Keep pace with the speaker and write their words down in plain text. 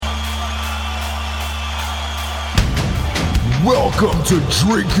Welcome to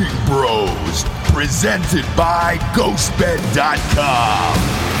Drinking Bros, presented by GhostBed.com.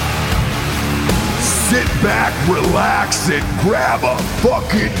 Sit back, relax, and grab a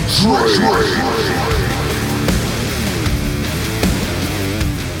fucking drink.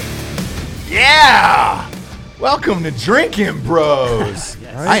 Yeah! Welcome to Drinking Bros.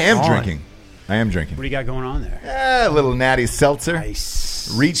 Yes. I am drinking. What do you got going on there? A little natty seltzer. Nice.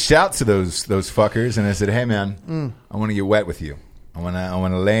 Reached out to those fuckers and I said, "Hey man, I want to get wet with you. I want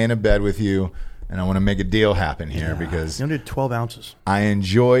to lay in a bed with you, and I want to make a deal happen here because you only did 12 ounces. I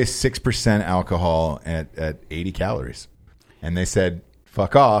enjoy 6% alcohol at 80 calories." And they said,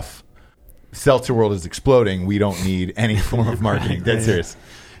 "Fuck off. Seltzer world is exploding. We don't need any form of marketing." Dead serious.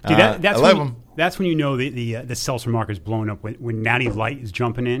 Dude, that's when you know the seltzer market is blowing up when Natty Light is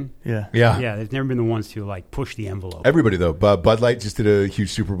jumping in. Yeah. Yeah, they've never been the ones to like push the envelope. Everybody though, Bud Light just did a huge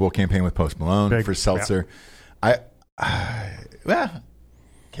Super Bowl campaign with Post Malone for seltzer. Yeah. Well,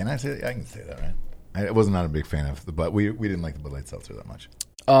 can I say that? I can say that, right? I was not a big fan of the Bud. We didn't like the Bud Light seltzer that much.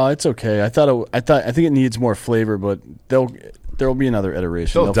 It's okay. I think it needs more flavor, but there will be another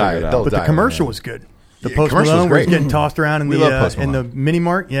iteration. They'll die. But the commercial was good. The Post commercial Malone was was getting tossed around in the mini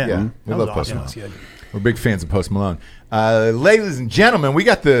mart. Yeah, we love Post Malone. Good. We're big fans of Post Malone. Ladies and gentlemen, we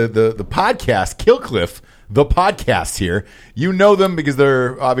got the podcast, Killcliff, the podcast here. You know them because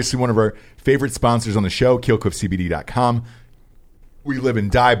they're obviously one of our favorite sponsors on the show, killcliffcbd.com. We live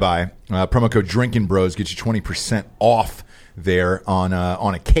and die by. Promo code Drinking Bros gets you 20% off there on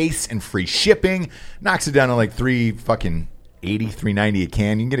a case and free shipping. Knocks it down to like $3.80, $3.90 a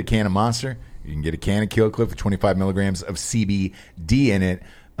can. You can get a can of Monster. You can get a can of Killcliff with 25 milligrams of CBD in it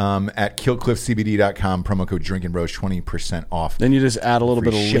at killcliffcbd.com. Promo code Drinking Bros, 20% off. Then you just add a little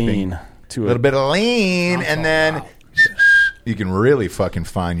bit of lean to it. A little bit of lean, and then you can really fucking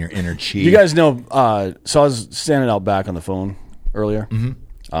find your inner chi. You guys know, so I was standing out back on the phone earlier.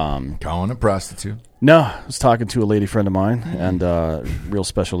 Mm-hmm. Calling a prostitute. No, I was talking to a lady friend of mine, and a real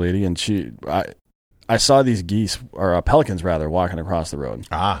special lady, and I saw these geese, or pelicans rather, walking across the road.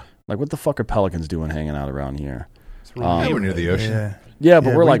 Like, what the fuck are pelicans doing hanging out around here? We're near the ocean. Yeah,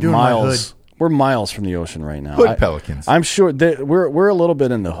 but we're like miles. We're miles from the ocean right now. Hood pelicans. I'm sure we're a little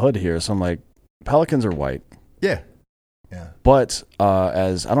bit in the hood here, so I'm like, pelicans are white. Yeah. But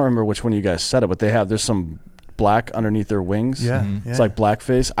as I don't remember which one of you guys said it, but there's some black underneath their wings. Yeah, it's like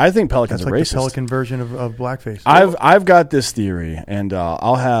blackface. I think pelicans That's are like racist. the pelican version of blackface. I've got this theory, and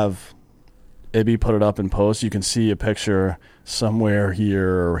I'll have Ibby put it up in post. You can see a picture somewhere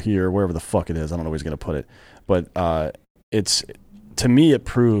here or here, wherever the fuck it is. I don't know where he's going to put it. But to me, it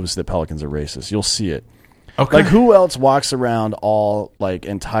proves that pelicans are racist. You'll see it. Okay. Like, who else walks around all like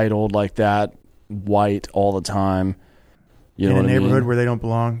entitled like that, white all the time? You know in a what I neighborhood mean? where they don't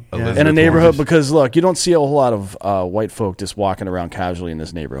belong. Elizabeth In a neighborhood, Warren. because look, you don't see a whole lot of white folk just walking around casually in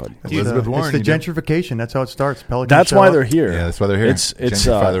this neighborhood. Elizabeth Warren. It's the gentrification. That's how it starts. Pelicans That's why they're here. Yeah, that's why they're here. It's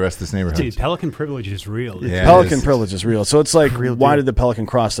gentrify the rest of this neighborhood. Dude, pelican privilege is real. Yeah, Pelican privilege is real. So it's like, Real why deal. did the pelican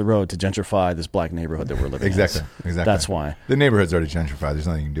cross the road to gentrify this black neighborhood that we're living Exactly. in? Exactly. That's why. The neighborhood's already gentrified. There's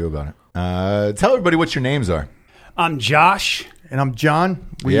nothing you can do about it. Tell everybody what your names are. I'm Josh. And I'm John.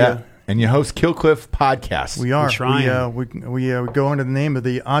 And you host Killcliff Podcast. We are. We're trying. We go under the name of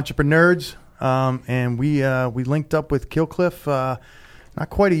the Entrepreneurs, and we linked up with Killcliff not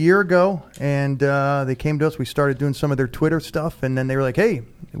quite a year ago, and they came to us. We started doing some of their Twitter stuff, and then they were like, "Hey,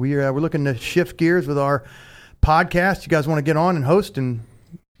 we're looking to shift gears with our podcast. You guys want to get on and host?" And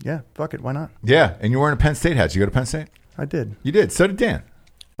yeah, fuck it, why not? Yeah, and you're wearing a Penn State hat. Did you go to Penn State? I did. You did. So did Dan.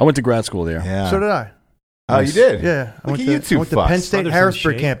 I went to grad school there. Yeah. So did I. Oh, you did? Yeah, Look at you two I went to fucks. Penn State Brothers in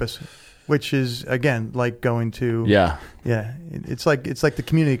Harrisburg shade. campus, which is again like going to Yeah. It's like the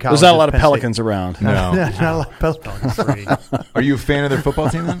community college. There's not a lot of Penn State. pelicans around. No. Not a lot of pelicans. Free. Are you a fan of their football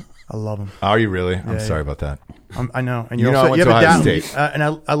team then? I love them. Are you really? I'm Yeah, sorry about that. I know. And You know, also, I went you to have a Ohio Dallas, State.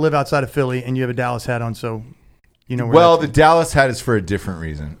 and I live outside of Philly, and you have a Dallas hat on, so you know where Well, the that's Dallas hat is for a different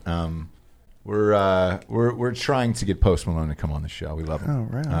reason. We're trying to get Post Malone to come on the show. We love him.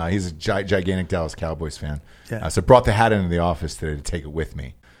 Oh, right on. He's a gigantic Dallas Cowboys fan. Yeah. So brought the hat into the office today to take it with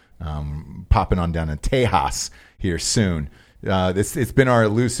me. Popping on down to Tejas here soon. It's been our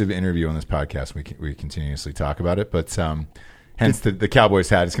elusive interview on this podcast. We continuously talk about it, but hence the Cowboys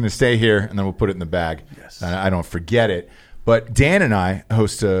hat. It's going to stay here, and then we'll put it in the bag. Yes. I don't forget it. But Dan and I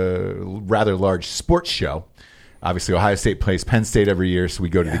host a rather large sports show. Obviously, Ohio State plays Penn State every year, so we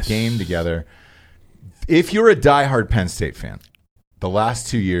go to the game together. If you're a diehard Penn State fan, the last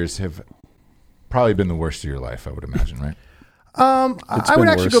 2 years have probably been the worst of your life, I would imagine, right? I would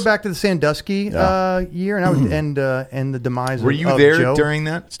actually worse. go back to the Sandusky year, and I would end the demise. Were you of there Joe. during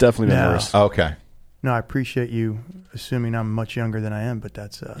that? It's definitely been No. worse. Okay. No, I appreciate you assuming I'm much younger than I am, but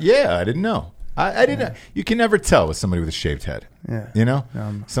that's Yeah, I didn't know. I didn't know. You can never tell with somebody with a shaved head. Yeah. You know?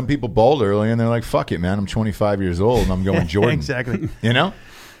 Some people bald early and they're like, fuck it, man. I'm 25 years old and I'm going Jordan. Exactly. You know?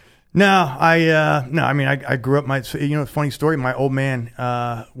 No, I grew up. Funny story. My old man,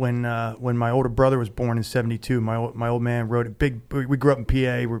 when my older brother was born in '72, my old man wrote a big. We grew up in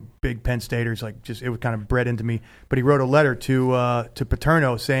PA. We're big Penn Staters. It was kind of bred into me. But he wrote a letter to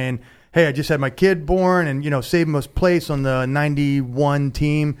Paterno saying, "Hey, I just had my kid born, and saved him a place on the '91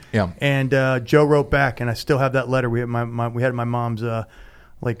 team." Yeah. And Joe wrote back, and I still have that letter. We had we had my mom's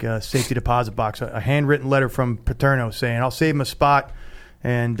safety deposit box, a handwritten letter from Paterno saying, "I'll save him a spot."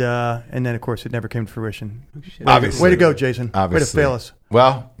 And then, of course, it never came to fruition. Obviously. Way to go, Jason. Obviously. Way to fail us.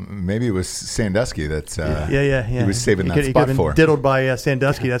 Well, maybe it was Sandusky that's Yeah. he was saving that He spot could have for. been diddled by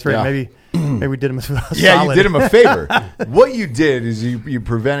Sandusky. That's right. Yeah. Maybe we did him a solid. Yeah, you did him a favor. What you did is you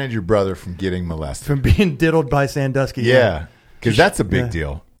prevented your brother from getting molested. From being diddled by Sandusky. Yeah, because that's a big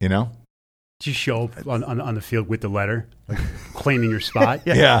deal, you know? Did you show up on the field with the letter, like claiming your spot?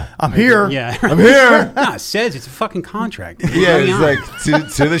 Yeah. I'm here. Yeah. I'm here. No, it says it's a fucking contract. Yeah, it's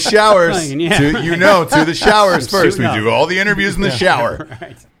like to the showers. Yeah. To the showers first. We Suit up. do all the interviews in the shower.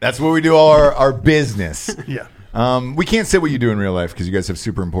 Right. That's where we do all our business. Yeah. We can't say what you do in real life because you guys have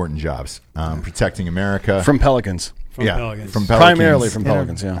super important jobs. Protecting America. From Pelicans. From Pelicans. From Pelicans. Primarily from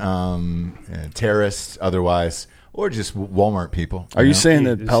Pelicans, yeah. Terrorists, otherwise, or just Walmart people. Are you know? saying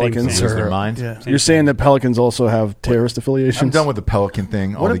that Same Pelicans thing. Lose their are... mind? Yeah. You're saying that Pelicans also have terrorist affiliations? I'm done with the Pelican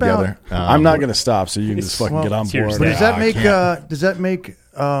thing What altogether. I'm not going to stop, so you can just fucking get on board. seriously. But Yeah. does that make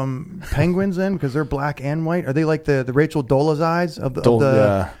penguins then? Because they're black and white. Are they like the Rachel Dolezals of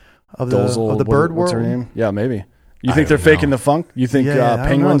the bird what's her world? name? Yeah, maybe. You I think they're don't know. faking the funk? You think Yeah, I don't know.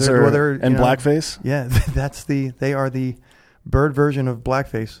 penguins They're, are in blackface? Yeah, they are the bird version of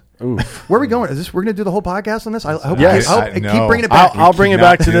blackface. Oof. Where are we going? We're going to do the whole podcast on this? I hope. Yes. I hope, No. keep bringing it back. I'll bring it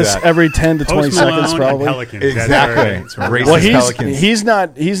cannot back to do this that. every 10 to 20 Post seconds, Malone and probably. Pelicans. Exactly. That's right. Racist Well, Pelicans. he's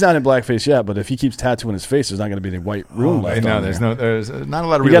not in blackface yet, but if he keeps tattooing his face, there's not going to be any white room left. No, on there's there. there's not a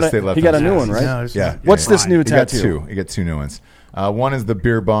lot of He real got estate a, left. he got a on new this. one, right? No, it's Yeah. not. What's this new You got tattoo? two. You got two new ones. One is the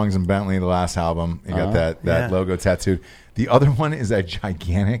Beer Bongs and Bentley, the last album. You got that Yeah. logo tattooed. The other one is a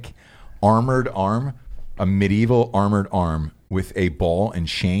gigantic armored arm, a medieval armored arm with a ball and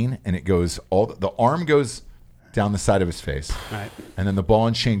chain, and it goes the arm goes down the side of his face, Right. and then the ball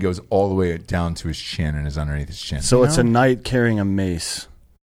and chain goes all the way down to his chin and is underneath his chin. So it's a knight carrying a mace.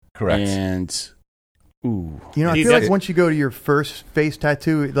 Correct. And, ooh. I He's- feel like once you go to your first face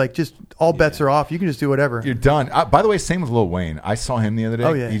tattoo, like just all bets are off. You can just do whatever. You're done. By the way, same with Lil Wayne. I saw him the other day.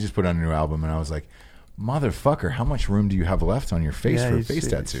 Oh, yeah. He just put out a new album, and I was like, motherfucker, how much room do you have left on your face for he's- face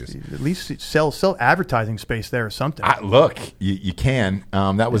he's- tattoos? At least sell advertising space there or something. Look, you can.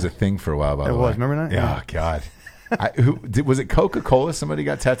 That was a thing for a while, by the It way. was, remember that? Yeah, God. Was it Coca-Cola? Somebody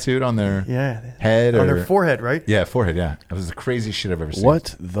got tattooed on their head on or their forehead, right? Yeah, forehead. Yeah, that was the craziest shit I've ever seen.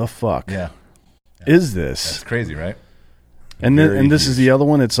 What the fuck Yeah, is that's this? crazy, right? And very this is huge. the other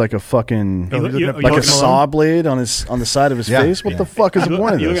one. It's like a fucking Oh, you're looking at like a Post Malone? saw blade on the side of his Yeah, face. What yeah. the fuck is the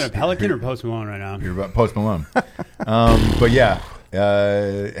point of You looking this? at Pelican or Post Malone right now? You're about Post Malone. But yeah,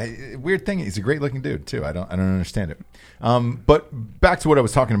 weird thing. He's a great looking dude too. I don't understand it. But back to what I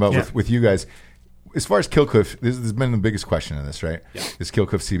was talking about with you guys. As far as Killcliff, this has been the biggest question in this, right? Yeah. This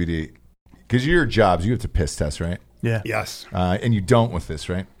Killcliff CBD. Because your jobs, you have to piss test, right? Yeah. Yes. And you don't with this,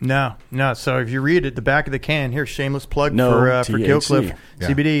 right? No. So if you read at the back of the can, here's shameless plug No for THC. Killcliff Yeah.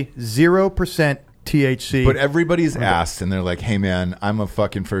 CBD, 0% THC. But everybody's asked, and they're like, "Hey, man, I'm a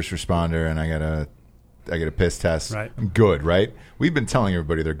fucking first responder, and I got a piss test. Right. I'm good, right? We've been telling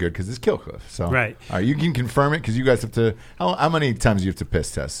everybody they're good because it's Killcliff. So, Right. All right, you can confirm it because you guys have to. How many times do you have to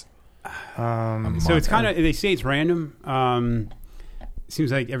piss test? So it's kind of, they say it's random. It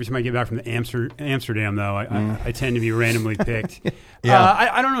seems like every time I get back from the Amsterdam, though, I tend to be randomly picked. Yeah.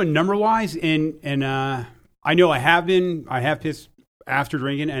 I don't know number wise, and I know I have pissed after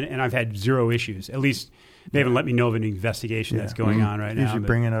drinking, and I've had zero issues. At least they haven't let me know of an investigation that's going on right now. usually but-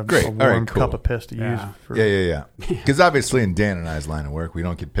 bring in a Great. warm All right, cool. cup of piss to Yeah. use. For, Yeah. Because obviously, in Dan and I's line of work, we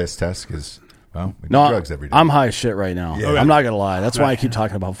don't get piss tests because we do No, drugs every day. I'm high as shit right now. Yeah. I'm not gonna lie. That's why I keep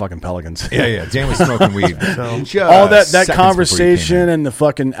talking about fucking Pelicans. yeah. Dan was smoking weed. Just All that seconds before you conversation came in. and the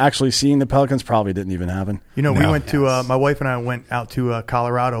fucking actually seeing the Pelicans probably didn't even happen. We No. went to my wife and I went out to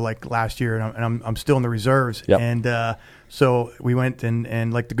Colorado like last year, and I'm still in the reserves. Yep. And so we went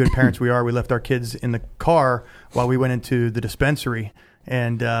and like the good parents we are, we left our kids in the car while we went into the dispensary.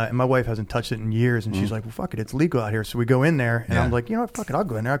 And my wife hasn't touched it in years, and she's like, "Well, fuck it, it's legal out here." So we go in there, and I'm like, "You know what? Fuck it, I'll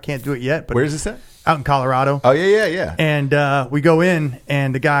go in there. I can't do it yet." But Where's this at? Out in Colorado. Oh yeah. And we go in,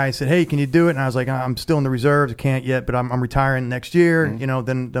 and the guy said, "Hey, can you do it?" And I was like, "I'm still in the reserves. I can't yet, but I'm retiring next year. You know,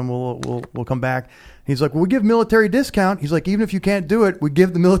 then we'll come back." He's like, "Well, we give military discount." He's like, "Even if you can't do it, we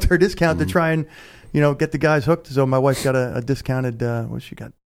give the military discount to try and, get the guys hooked." So my wife got a discounted. What she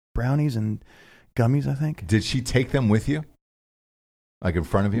got? Brownies and gummies, I think. Did she take them with you? Like in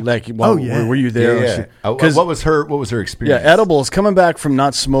front of you? Like, well, were you there? Yeah. What was her experience? Yeah, edibles, coming back from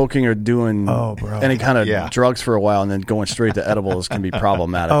not smoking or doing any kind of Yeah. drugs for a while and then going straight to edibles can be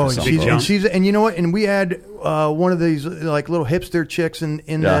problematic for some folks. And you know what? And we had one of these like little hipster chicks in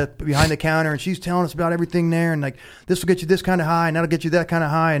the behind the counter, and she's telling us about everything there, and like this will get you this kind of high, and that'll get you that kind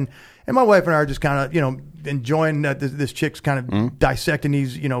of high, and my wife and I are just kind of enjoying this chick's kind of dissecting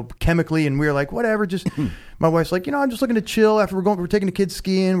these chemically, and we were like, whatever, just my wife's like, I'm just looking to chill after we're taking the kids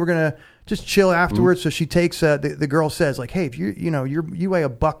skiing, we're gonna just chill afterwards. So she takes the girl says like, hey, if you weigh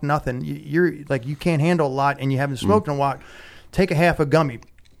 $1 you're like, you can't handle a lot and you haven't smoked in a while, take a half a gummy.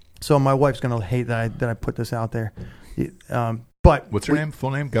 So my wife's gonna hate that I put this out there, but what's her name?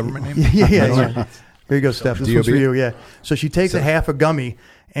 Full name? Government name? Yeah. There you go, Steph. This one's for you. Yeah. So she takes a half a gummy.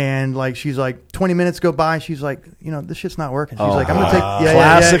 And like she's like 20 minutes go by, she's like, this shit's not working. She's like, I'm gonna take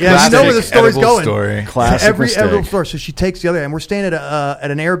classic. You know where the story's going. Story. Classic every mistake. story. So she takes the other, and we're staying at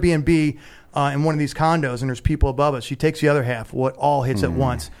an Airbnb in one of these condos, and there's people above us. She takes the other half. What all hits at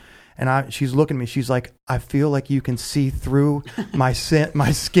once, and she's looking at me. She's like, I feel like you can see through my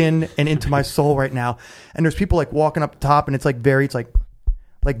skin and into my soul right now. And there's people like walking up the top, and it's like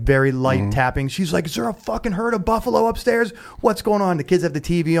very light tapping. She's like, is there a fucking herd of buffalo upstairs? What's going on? The kids have the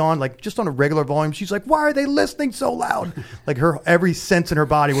TV on, like just on a regular volume. She's like, why are they listening so loud? Like every sense in her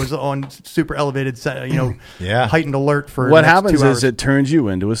body was on super elevated, heightened alert for what the next happens 2 hours. is it turns you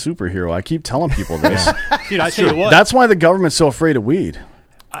into a superhero. I keep telling people this. Dude, I tell you what. That's why the government's so afraid of weed.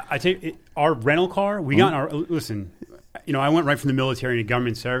 I tell you, our rental car, we got our, listen, I went right from the military into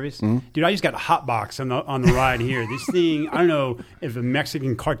government service. Dude, I just got a hot box on the ride here. This thing, I don't know if a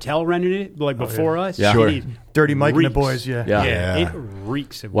Mexican cartel rented it before us. Yeah. Sure. Dirty Mike reeks. and the boys, Yeah, it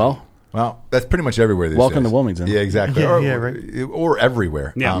reeks of Well, that's pretty much everywhere these welcome days. to Wilmington. Yeah, exactly. right. Or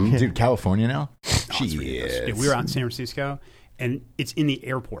everywhere. Yeah. Dude, California now? Dude, we were out in San Francisco, and it's in the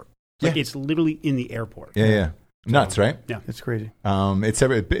airport. Like, it's literally in the airport. Yeah. Nuts, right? Yeah. It's crazy.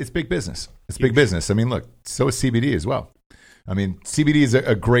 It's big business. It's big business. I mean, look, so is CBD as well. I mean, CBD is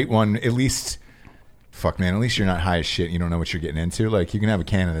a great one. At least, at least you're not high as shit. You don't know what you're getting into. Like, you can have a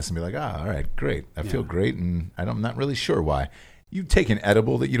can of this and be like, all right, great. I feel great, and I'm not really sure why. You take an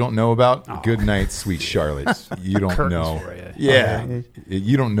edible that you don't know about. Good night, sweet Charlotte. You don't know. Yeah.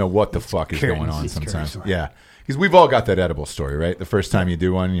 You don't know what the fuck is going on sometimes. Yeah. Because we've all got that edible story, right? The first time you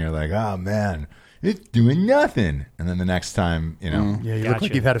do one, you're like, oh, man. It's doing nothing. And then the next time, Yeah, you look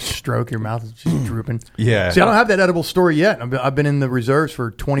like you've had a stroke. Your mouth is just drooping. Yeah. See, I don't have that edible story yet. I've been in the reserves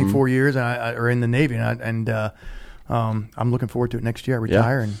for 24 years, or in the Navy, and I'm looking forward to it next year. I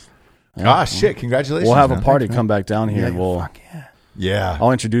retire. And shit. Congratulations. We'll have a man. party. Come back down here, and we'll. Fuck yeah. Yeah.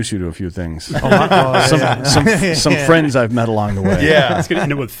 I'll introduce you to a few things. Some Some friends I've met along the way. Yeah. It's going to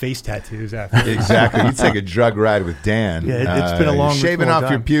end up with face tattoos after. Exactly. You take a drug ride with Dan. Yeah, it's been a long, shaving long off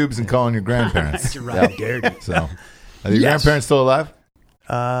your time. pubes and calling your grandparents. You're right, dirty. So, are your grandparents still alive?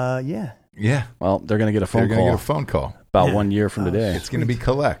 Yeah. Yeah. Well, they're going to get a phone They're going to call get a phone call. about 1 year from today. It's going to be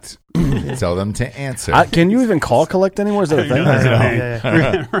collect. Tell them to answer. Can you even call collect anymore? Is that a thing?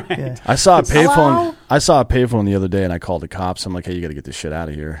 Yeah. I saw a payphone. I saw a payphone the other day, and I called the cops. I'm like, "Hey, you got to get this shit out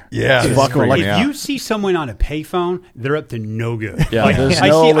of here." Yeah. It's fucking like, If you see someone on a payphone, they're up to no good. Yeah, there's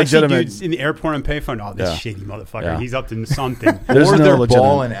no I legitimate- see dudes in the airport on payphone. Oh, this shady motherfucker. Yeah. He's up to something. There's or no they're legitimate-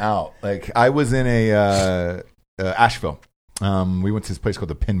 balling out. Like, I was in a Asheville. We went to this place called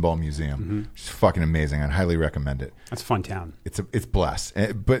the Pinball Museum, which is fucking amazing. I'd highly recommend it. That's a fun town. It's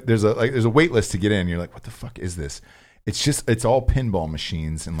blessed, but there's a wait list to get in. You're like, what the fuck is this? It's all pinball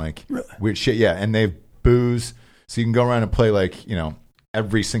machines and like weird shit. Yeah, and they have booze, so you can go around and play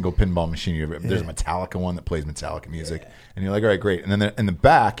every single pinball machine. There's a Metallica one that plays Metallica music, and you're like, all right, great. And then in the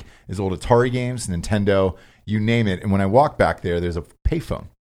back is old Atari games, Nintendo, you name it. And when I walk back there's a payphone.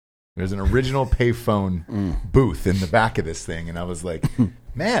 There's an original payphone booth in the back of this thing, and I was like,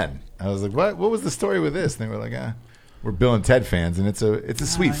 man, what was the story with this? And they were like, we're Bill and Ted fans, and it's a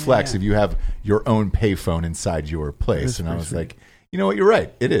sweet flex if you have your own payphone inside your place. And I was like, you know what, you're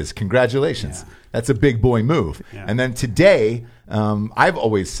right, it is. Congratulations. Yeah. That's a big boy move. Yeah. And then today, I've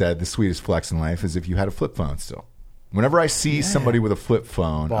always said the sweetest flex in life is if you had a flip phone still. Whenever I see somebody with a flip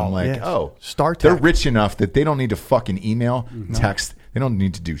phone, I'm like, they're rich enough that they don't need to fucking email, text. They don't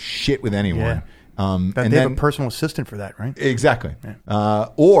need to do shit with anyone. And they have a personal assistant for that, right? Exactly.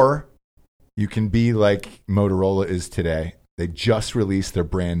 Or you can be like Motorola is today. They just released their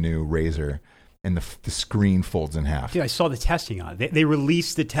brand new Razr, and the screen folds in half. Dude, I saw the testing on it. They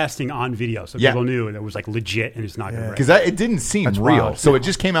released the testing on video, so people knew it was like legit and it's not going to break. Because it didn't seem real. wild. So it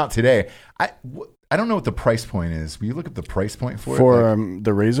just came out today. I don't know what the price point is. Will you look up the price point for it?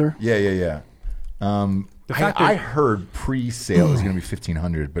 The Razr? Yeah. I heard pre-sale is going to be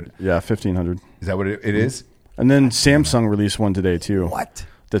 $1,500, but Yeah, 1,500. is that what it is? And then Samsung released one today too. What?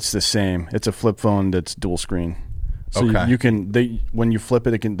 That's the same. It's a flip phone that's dual screen. So Okay. you can when you flip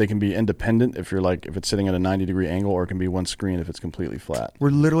it, they can be independent if it's sitting at a 90-degree angle, or it can be one screen if it's completely flat. We're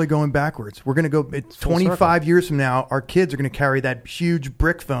literally going backwards. We're going to go 25 years from now. Our kids are going to carry that huge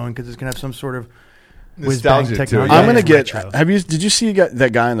brick phone because it's going to have some sort of whiz-bang Nostalgia to it. technology. I'm gonna get. retro. Did you see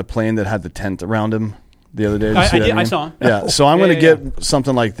that guy on the plane that had the tent around him the other day? Did you see I that did. I meme? saw him. Yeah, so I'm gonna Yeah. get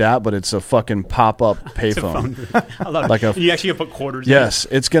something like that, but it's a fucking pop-up payphone. I love Like it. a- You actually put quarters in Yes,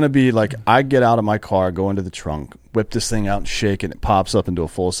 it's gonna be like I get out of my car, go into the trunk, whip this thing out and shake, and it pops up into a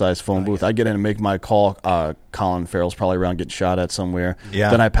full-size phone booth. I get in and make my call. Colin Farrell's probably around getting shot at somewhere. Yeah.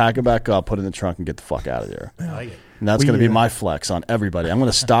 Then I pack it back up, put it in the trunk, and get the fuck out of there. I like it. And that's going to be my flex on everybody. I'm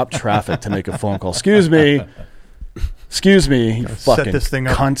going to stop traffic to make a phone call. Excuse me, you fucking this thing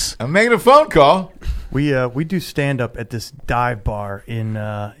up. cunts. I'm making a phone call. We do stand up at this dive bar in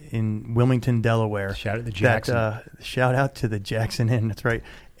Wilmington, Delaware. Shout out to the Jackson. Shout out to the Jackson Inn. That's right.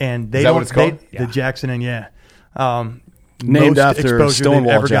 And they Is that don't. what it's called? The Jackson Inn, yeah. Named Most after exposure they've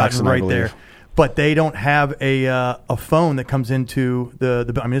Stonewall ever gotten Jackson, I right believe. there. But they don't have a phone that comes into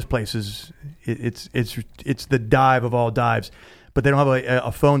the. I mean, this place is it's the dive of all dives. But they don't have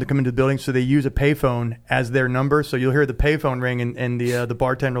a phone to come into the building, so they use a payphone as their number. So you'll hear the payphone ring, and the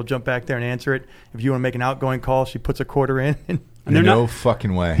bartender will jump back there and answer it. If you want to make an outgoing call, she puts a quarter in. And they're No not.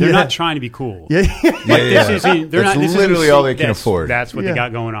 fucking way. They're Yeah. not trying to be cool. Yeah, This isn't. They're That's not. This literally isn't, all they can that's- afford. That's what Yeah. they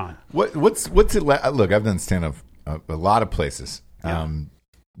got going on. What's it like? Look, I've done stand up a lot of places. Yeah.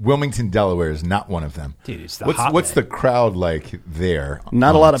 Wilmington, Delaware is not one of them. Dude, it's the what's hotbed. the crowd like there? Not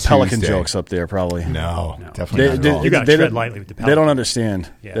on a lot of Pelican Tuesday? jokes up there, probably. No, No. definitely not at all. You gotta they tread don't- lightly with the They don't Pelican. understand.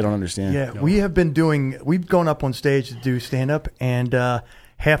 Yeah. They don't understand. yeah. We've gone up on stage to do stand up, and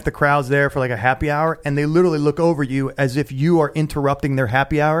half the crowd's there for like a happy hour, and they literally look over you as if you are interrupting their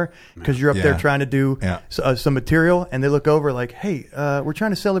happy hour because you're up there Yeah. trying to do some material, and they look over like, "Hey, we're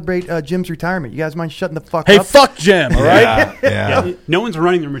trying to celebrate Jim's retirement. You guys mind shutting the fuck Hey, up?" fuck Jim, all right? Yeah. No one's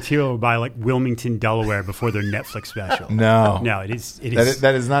running their material by like Wilmington, Delaware before their Netflix special. No. No, it is. It is.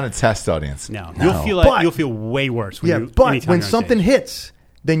 That is not a test audience. No, No. you'll feel way worse. When Yeah, you, but anytime when you're on something stage. hits,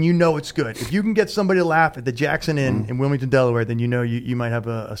 then you know it's good. If you can get somebody to laugh at the Jackson Inn in Wilmington, Delaware, then you know you might have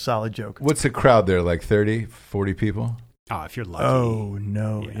a solid joke. What's the crowd there? Like 30, 40 people? Oh, if you're lucky. Oh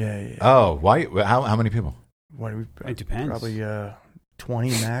no! Yeah. Oh, why? How many people? What are we? It depends. Probably 20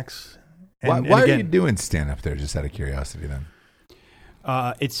 max. Why And are again, you doing stand up there? Just out of curiosity, then.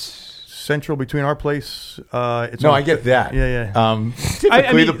 It's. central between our place? It's No, on- I get that. Yeah. Typically,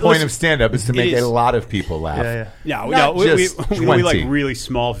 I mean, the point listen, of stand up is to it make is. a lot of people laugh. Yeah. No, Not we just we 20. like really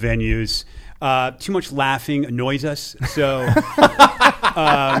small venues. Too much laughing annoys us. So,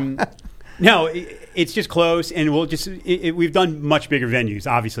 no, it's just close, and we'll just. We've done much bigger venues.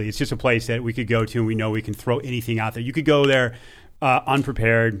 Obviously, it's just a place that we could go to, and we know we can throw anything out there. You could go there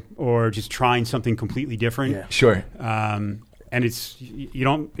unprepared or just trying something completely different. Yeah. Sure. And it's you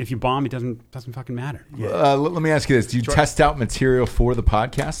don't. If you bomb, it doesn't fucking matter. Let me ask you this: do you test out material for the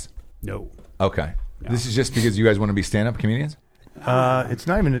podcast? No. Okay. This is just because you guys want to be stand up comedians? It's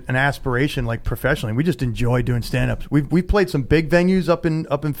not even an aspiration like professionally. We just enjoy doing stand-ups. We've played some big venues up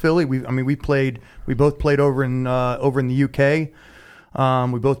in Philly. We both played over in the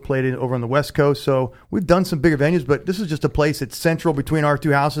UK. We both played it over on the West Coast. So we've done some bigger venues, but this is just a place that's central between our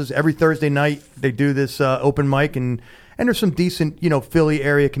two houses. Every Thursday night they do this open mic, and there's some decent Philly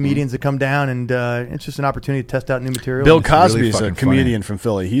area comedians that come down, and it's just an opportunity to test out new material. Bill And Cosby really is a fucking comedian from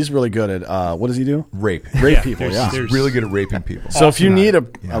Philly. He's really good at what does he do? Rape. Rape people. there's- Yeah. there's- Really good at raping people. So if you need a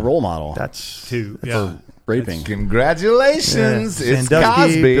Yeah. role model that's Yeah. raping, Congratulations. It's Sandusky,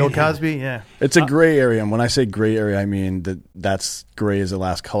 Cosby. Bill Cosby. Yeah. it's a gray area. And when I say gray area, I mean that's gray is the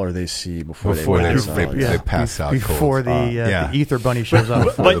last color they see before Before they they, pass they, out. they pass out before cold. the ether bunny shows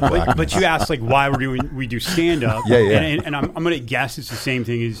up. For the But blackness. you asked like why we do stand up. Yeah. And I'm going to guess it's the same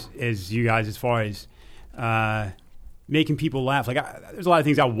thing as you guys as far as making people laugh. Like there's a lot of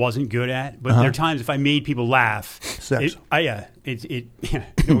things I wasn't good at, but there are times if I made people laugh, Sex. it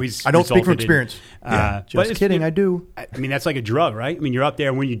always. I don't speak from resulted in- experience. but Just it's- kidding, I do. I mean that's like a drug, right? I mean you're up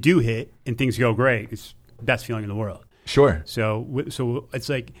there when you do hit and things go great. It's the best feeling in the world. Sure. So it's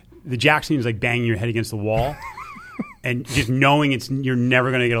like the Jackson is like banging your head against the wall, and just knowing you're never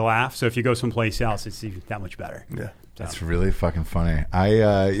going to get a laugh. So if you go someplace else, it's even that much better. Yeah. That's really fucking funny.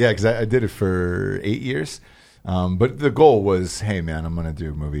 Because I did it for 8 years. But the goal was, hey man, I'm going to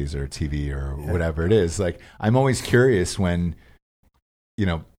do movies or TV or whatever it is. Like, I'm always curious when,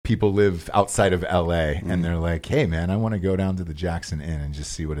 people live outside of LA and they're like, hey man, I want to go down to the Jackson Inn and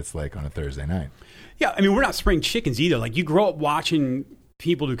just see what it's like on a Thursday night. Yeah. I mean, we're not spring chickens either. Like, you grow up watching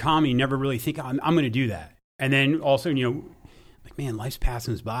people do comedy, you never really think, I'm going to do that. And then also, like, man, life's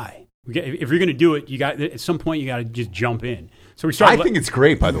passing us by. If you're going to do it, you got at some point you got to just jump in. So we started. I think it's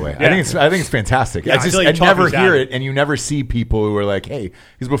great, by the way. Yeah. I think it's fantastic. Yeah, I never hear it, and you never see people who are like, "Hey,"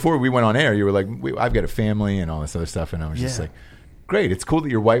 because before we went on air, you were like, "I've got a family and all this other stuff," and I was just like, "Great, it's cool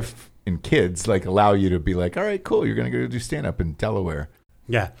that your wife and kids like allow you to be like, all right, cool, you're going to go do stand up in Delaware."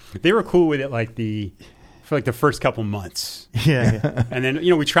 Yeah, they were cool with it, for the first couple months. Yeah. And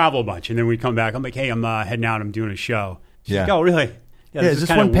then we travel a bunch, and then we come back. I'm like, hey, I'm heading out. I'm doing a show. She's like, oh, really? Yeah, is this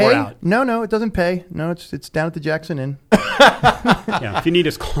one pay? No, it doesn't pay. No, it's down at the Jackson Inn. Yeah, if you need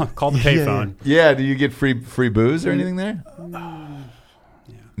us, call the payphone. Yeah, do you get free booze or anything there?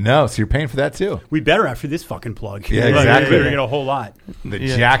 No, so you're paying for that too. We better after this fucking plug. Yeah, exactly. We're gonna get a whole lot. The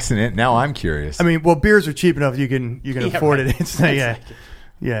Jackson Inn. Now I'm curious. I mean, well, beers are cheap enough you can afford it. It's they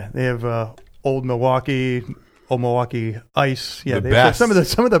have Old Milwaukee Ice. Yeah, the they best. have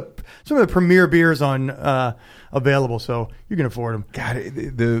some of the premier beers on available, so you can afford them. God,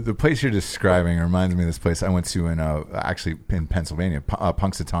 the place you're describing reminds me of this place I went to actually in Pennsylvania,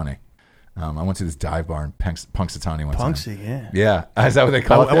 Punxsutawney. I went to this dive bar in Punxsutawney one time. Yeah. Is that what they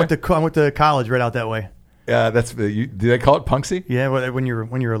call it? I went to college right out that way. Yeah, do they call it Punxsy? Yeah, when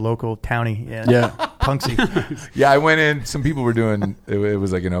you're a local townie. Yeah. Punxsy. Yeah, I went in. Some people were doing it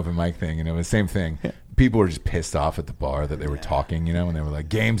was like an open mic thing, and it was the same thing. People were just pissed off at the bar that they were talking, and they were like,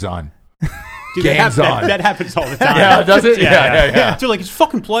 "Game's on." Dude, Game's on. That happens all the time. Yeah, does it? Yeah. Dude, it's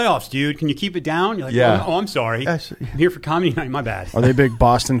fucking playoffs, dude. Can you keep it down? You're like, oh, I'm sorry. I'm here for comedy night. My bad. Are they big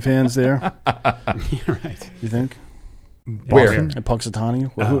Boston fans there? Yeah, right. You think? Where? In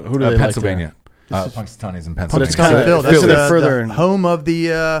Punxsutawney? Who do they Pennsylvania. Like Punxsutawney's in But Pennsylvania. it's kind of That's further home of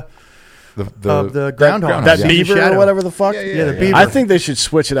the groundhog. that Yeah. beaver Shadow. or whatever the fuck. Yeah, the beaver. I think they should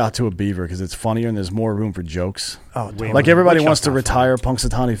switch it out to a beaver because it's funnier and there's more room for jokes. Oh, totally. Like everybody Which wants to sounds retire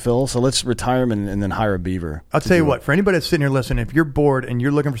Punxsutawney Phil, so let's retire him and then hire a beaver. I'll tell you what, for anybody that's sitting here listening, if you're bored and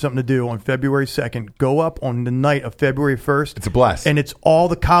you're looking for something to do on February 2nd, go up on the night of February 1st. It's a blast. And it's all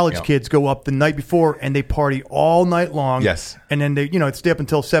the college kids go up the night before and they party all night long. Yes. And then they, stay up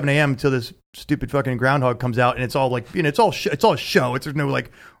until 7 a.m. until this stupid fucking groundhog comes out, and it's all like, it's all a show. There's no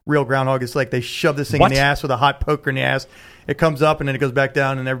like real groundhog. It's like they shove this thing in the ass with a hot poker in the ass. It comes up and then it goes back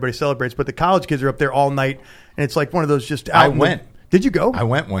down and everybody celebrates. But the college kids are up there all night, and it's like one of those just out. I went. Did you go? I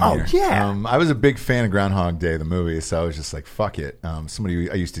went one year. Oh, yeah. I was a big fan of Groundhog Day, the movie, so I was just like, fuck it.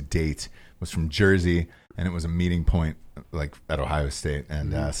 Somebody I used to date was from Jersey, and it was a meeting point like at Ohio State.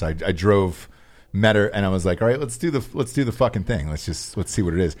 And so I drove, met her, and I was like, all right, let's do the fucking thing. Let's see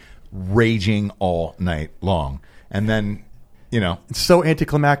what it is. Raging all night long. And then, it's so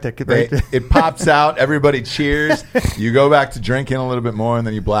anticlimactic. Right? It pops out. Everybody cheers. You go back to drinking a little bit more, and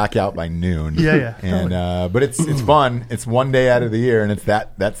then you black out by noon. Yeah. And but it's fun. It's one day out of the year, and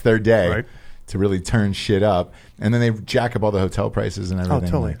that's their day to really turn shit up. And then they jack up all the hotel prices and everything.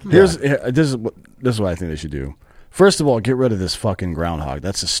 Oh, totally. This is what I think they should do. First of all, get rid of this fucking groundhog.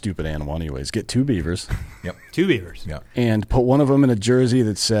 That's a stupid animal anyways. Get 2 beavers. Yep. 2 beavers. Yep. And put one of them in a jersey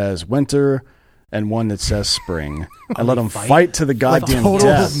that says winter and one that says spring. And let them fight to the goddamn total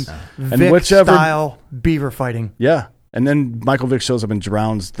death. Vic And whichever style beaver fighting. Yeah. And then Michael Vick shows up and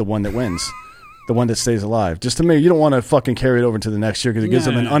drowns the one that wins. The one that stays alive. Just to me, you don't want to fucking carry it over to the next year because it gives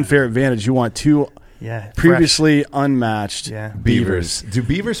them an unfair advantage. You want 2 previously unmatched beavers. Do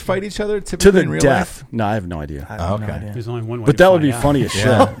beavers fight each other to typically the in real death? life? No, I have no idea. Okay. There's only one way. But that would be funny as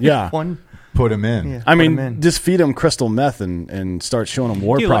shit. Yeah. Put them in. Yeah, I mean, just feed them crystal meth and start showing them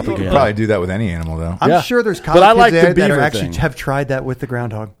war propaganda. Probably do that with any animal, though. I'm sure there's But I like kids the there that beaver actually thing. have tried that with the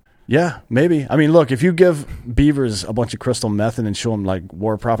groundhog. Yeah, maybe. I mean, look, if you give beavers a bunch of crystal meth and then show them like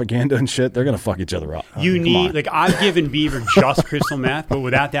war propaganda and shit, they're gonna fuck each other up. You need I've given beaver just crystal meth, but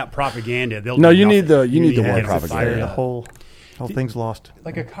without that propaganda, they'll No, do you nothing. need the war it's a propaganda. fire. The whole thing's lost.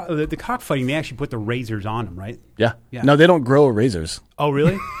 Like the cockfighting, they actually put the razors on them, right? Yeah. Yeah. No, they don't grow razors. Oh,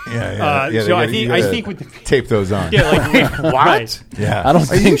 really? Yeah. So I think with the tape those on. yeah, like what? Right. Yeah. I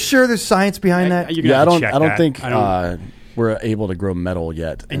don't Are you think. sure there's science behind that? You're gonna have to check I don't that. think we're able to grow metal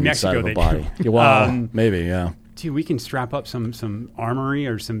yet In inside Mexico of a they body. do. Yeah, well, maybe. Yeah. Dude, we can strap up some armory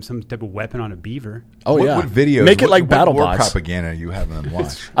or some type of weapon on a beaver. Oh, what, yeah. What videos? Make it like what battle war bots. propaganda are you having them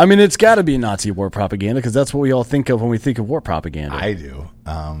watch? I mean, it's got to be Nazi war propaganda because that's what we all think of when we think of war propaganda. I do.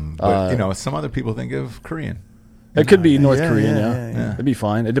 But, some other people think of Korean. It could be North yeah, Korean, yeah. It'd be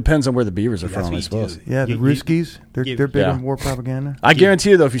fine. It depends on where the Beavers are That's from, what I you suppose. do. Yeah, the Ruskies, they're big Yeah. on war propaganda. I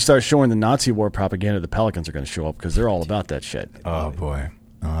guarantee you, though, if you start showing the Nazi war propaganda, the Pelicans are going to show up because they're all about that shit. Oh, boy.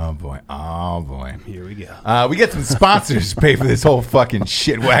 Oh, boy. Oh, boy. Here we go. We get some sponsors to pay for this whole fucking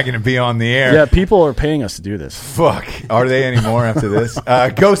shit wagon to be on the air. Yeah, people are paying us to do this. Fuck. Are they anymore after this?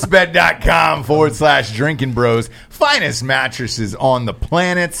 Ghostbed.com/drinking bros. Finest mattresses on the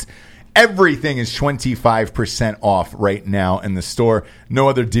planet. Everything is 25% off right now in the store. No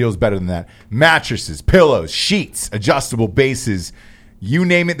other deals better than that. Mattresses, pillows, sheets, adjustable bases. You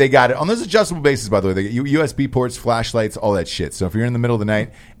name it, they got it. On those adjustable bases, by the way, they get USB ports, flashlights, all that shit. So if you're in the middle of the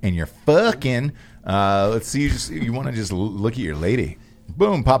night and you're fucking, let's see, you want to just look at your lady.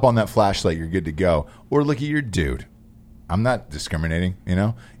 Boom, pop on that flashlight, you're good to go. Or look at your dude. I'm not discriminating, You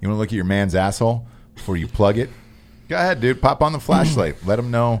want to look at your man's asshole before you plug it? Go ahead, dude. Pop on the flashlight. Let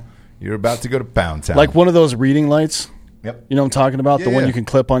him know you're about to go to Pound Town. Like one of those reading lights. Yep. You know what I'm talking about? Yeah, the one yeah. you can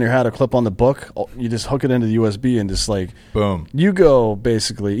clip on your hat or clip on the book. You just hook it into the USB and just like... Boom. You go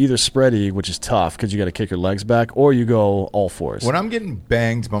basically either spready, which is tough because you got to kick your legs back, or you go all fours. When I'm getting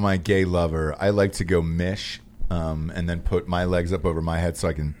banged by my gay lover, I like to go mish and then put my legs up over my head so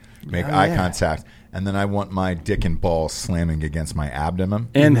I can make eye contact. And then I want my dick and ball slamming against my abdomen.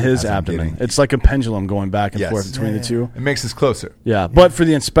 And his as I'm abdomen. getting- It's like a pendulum going back and Yes. forth between the two. It makes us closer. Yeah, but for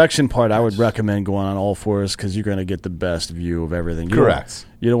the inspection part, I would recommend going on all fours because you're going to get the best view of everything. Correct.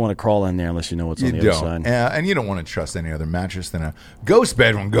 You don't want to crawl in there unless you know what's on You the other don't. side. And you don't want to trust any other mattress than a ghost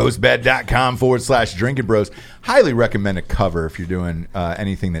bed from ghostbed.com/drinking bros. Highly recommend a cover if you're doing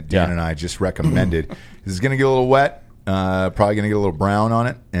anything that Dan Yeah. and I just recommended. This is going to get a little wet. Probably going to get a little brown on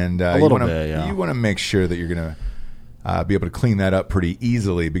it. And little bit, yeah. You want to make sure that you're going to be able to clean that up pretty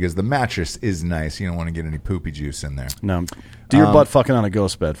easily because the mattress is nice. You don't want to get any poopy juice in there. No. Do your butt fucking on a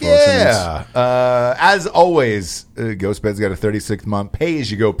ghost bed, folks. Yeah. As always, Ghost Bed's got a 36-month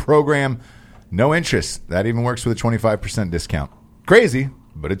pay-as-you-go program. No interest. That even works with a 25% discount. Crazy,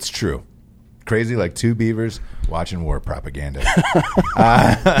 but it's true. Crazy like two beavers watching war propaganda.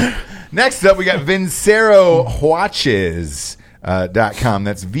 Next up, we got VinceroWatches.com.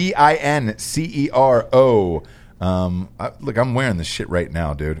 That's VINCERO. Look, I'm wearing this shit right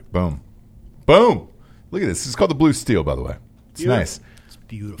now, dude. Boom. Boom. Look at this. It's called the Blue Steel, by the way. It's nice. It's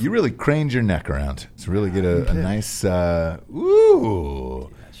beautiful. You really craned your neck around to really get a nice,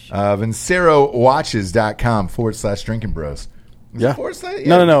 VinceroWatches.com/drinking bros. Is Yeah. it forward slash?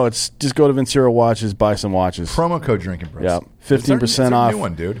 No. It's just go to Vincero Watches, buy some watches. Promo code drinking bros. Yeah, It's our 15% off. new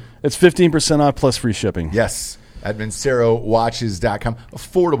one, dude. It's 15% off plus free shipping. Yes. At VinceroWatches.com.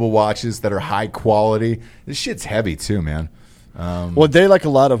 Affordable watches that are high quality. This shit's heavy too, man. Well, they, like a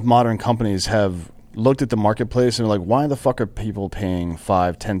lot of modern companies, have looked at the marketplace and are like, why the fuck are people paying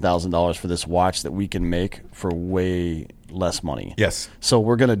 $5,000, $10,000 for this watch that we can make for way less money? Yes. So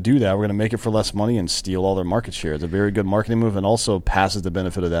we're going to do that. We're going to make it for less money and steal all their market share. It's a very good marketing move and also passes the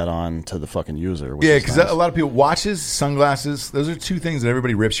benefit of that on to the fucking user. Which Yeah, is because nice. a lot of people, watches, sunglasses, those are two things that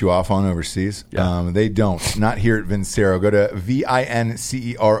everybody rips you off on overseas. Yeah. They don't. Not here at Vincero. Go to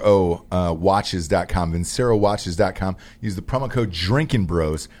VINCERO watches.com, VinceroWatches.com. Use the promo code Drinking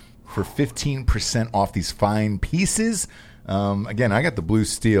Bros for 15% off these fine pieces. Again, I got the blue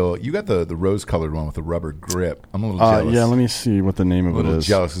steel. You got the rose-colored one with the rubber grip. I'm a little jealous. Yeah, let me see what the name of a it little is.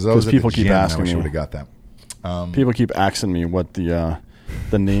 jealous because people keep asking I wish I me. would have got that. People keep asking me what the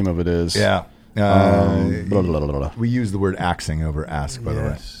name of it is. Yeah. Blah, blah, blah, blah, blah. We use the word axing over ask, by the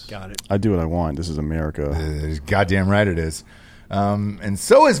way. Got it. I do what I want. This is America. Goddamn right it is. And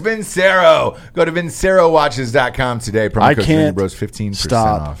so is Vincero. Go to VinceroWatches.com today. Promo I code can't Bros 15%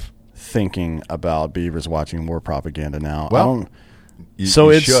 stop off. thinking about Beavers watching war propaganda now. Well, you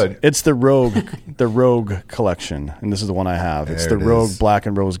it's should. It's the Rogue collection, and this is the one I have. It's There the it Rogue is. Black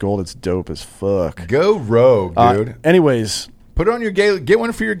and Rose Gold. It's dope as fuck. Go Rogue, dude. Anyways, Put it on your gay. Get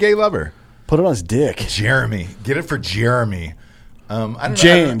one for your gay lover. put it on his dick. Jeremy. Get it for Jeremy. I don't know.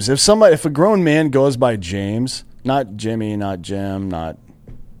 James. If a grown man goes by James, not Jimmy, not Jim, not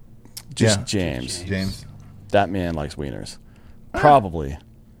just Yeah. James. James. That man likes wieners. Probably.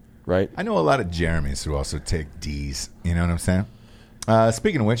 Right? I know a lot of Jeremys who also take D's. You know what I'm saying?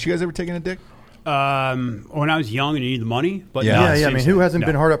 Speaking of which, you guys ever taken a dick? When I was young and needed the money, but Yeah. no, Yeah, I mean, seriously, who hasn't no.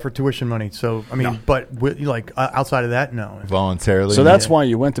 been hard up for tuition money? So, I mean, No. but outside of that, no. Voluntarily? So that's why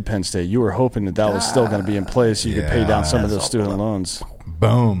you went to Penn State. You were hoping that was still going to be in place so you could pay down some of Yeah. those student loans.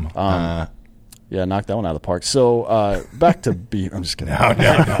 Boom. Yeah, knock that one out of the park. So back to Beaver. I'm just kidding.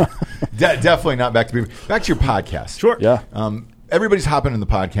 No. Definitely not back to Beaver. Back to your podcast. Sure. Yeah. Everybody's hopping in the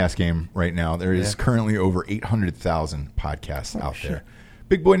podcast game right now. There is currently over 800,000 podcasts out there.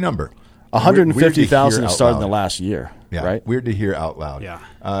 Big boy number. 150,000 have started in the last year. Yeah, right? Weird to hear out loud. Yeah.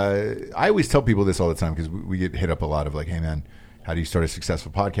 I always tell people this all the time because we get hit up a lot of like, hey, man, how do you start a successful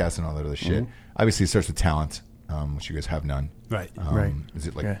podcast and all that other shit? Obviously, it starts with talent, which you guys have none. Right. Right. Is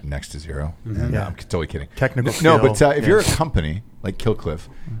it like next to zero? Mm-hmm. I'm totally kidding. Technical No, skill. but if you're a company like Killcliff,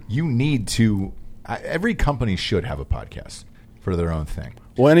 you need to. Every company should have a podcast for their own thing.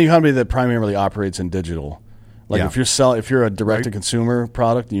 Well, any company that primarily operates in digital, like if you're a direct to consumer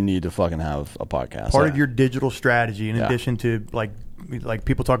product, you need to fucking have a podcast. Part of your digital strategy, in addition to like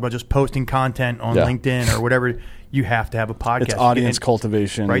people talk about just posting content on LinkedIn or whatever, you have to have a podcast. It's audience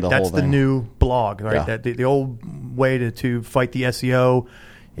cultivation, right? The That's whole thing. the new blog, right? Yeah. That the old way to fight the SEO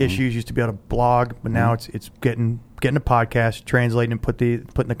issues used to be on a blog, but now it's getting a podcast, translating and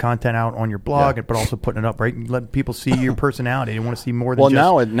putting the content out on your blog, but also putting it up, right? And letting people see your personality. They want to see more than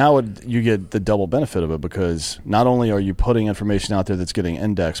just... you get the double benefit of it because not only are you putting information out there that's getting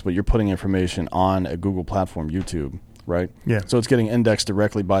indexed, but you're putting information on a Google platform, YouTube, right? Yeah. So it's getting indexed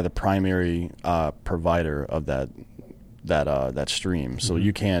directly by the primary provider of that stream. So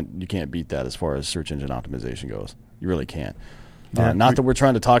you can't beat that as far as search engine optimization goes. You really can't. Not that we're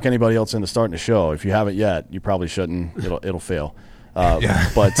trying to talk anybody else into starting the show. If you haven't yet, you probably shouldn't. It'll fail.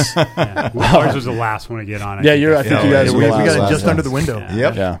 But ours was the last one to get on. I think you guys we were got it last just one. under the window.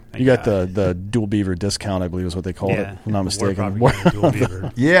 Yep. You got the dual beaver discount, I believe is what they called it. If I'm not mistaken.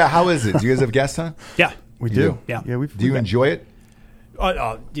 Yeah, how is it? Do you guys have guests on? Yeah, We do. Yeah. Yeah. Do you enjoy it?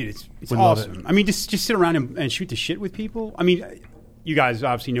 Dude, it's We love awesome. I mean, just sit around and shoot the shit with people. I mean, you guys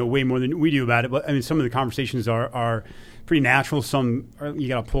obviously know way more than we do about it, but I mean, some of the conversations are pretty natural. Some you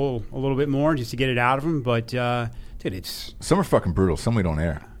got to pull a little bit more just to get it out of them. But dude, it's Some are fucking brutal. Some we don't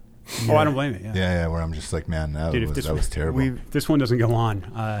air. I don't blame it. Yeah. Yeah, where I'm just like, man, that Dude, was terrible. If this one doesn't go on,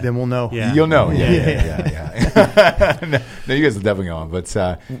 Then we'll know. Yeah. You'll know. Yeah. No, you guys will definitely go on. But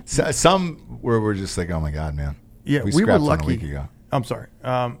some where we're just like, oh my God, man. Yeah, we we were scrapped lucky. on a week ago. I'm sorry.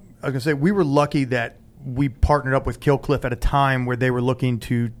 I was going to say we were lucky that we partnered up with Killcliff at a time where they were looking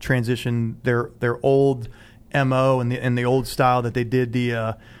to transition their old MO and the old style that they did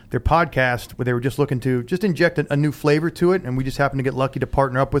their podcast, where they were just looking to just inject a new flavor to it, and we just happened to get lucky to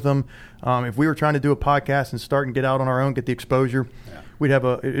partner up with them. If we were trying to do a podcast and start and get out on our own, get the exposure, we'd have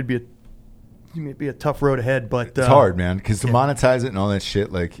it'd be a tough road ahead, but It's hard, man, because to monetize it and all that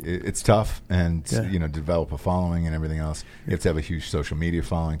shit, like it's tough, and develop a following and everything else. You have to have a huge social media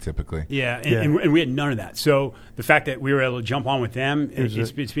following, typically. And we had none of that. So the fact that we were able to jump on with them,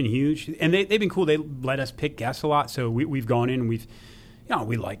 it's been huge, and they've been cool. They let us pick guests a lot, so we've gone in and we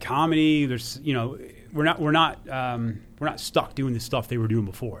like comedy. There's we're not stuck doing the stuff they were doing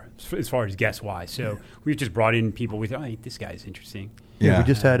before as far as guest wise. So we just brought in people. We thought, hey, this guy's interesting. Yeah,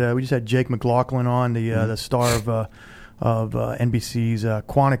 we just had Jake McLaughlin on, the star of NBC's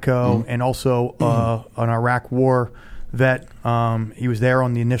Quantico, and also an Iraq War vet. He was there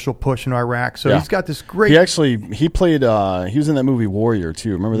on the initial push in Iraq, so he's got this great. He played. He was in that movie Warrior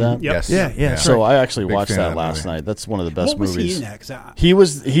too. Remember that? Yep. Yes. Yeah. So I actually Big watched fan of that last movie. night. That's one of the best What was movies. he in that?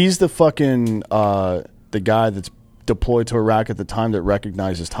 'Cause He's the fucking the guy that's deployed to Iraq at the time that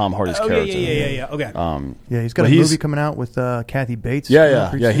recognizes Tom Hardy's character. Yeah. Okay. He's got a movie coming out with Kathy Bates.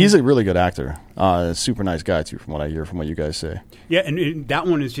 Yeah. He's a really good actor. Super nice guy too, from what I hear, from what you guys say. Yeah, and that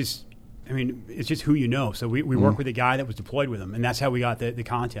one is just. I mean, it's just who you know. So we work with a guy that was deployed with him, and that's how we got the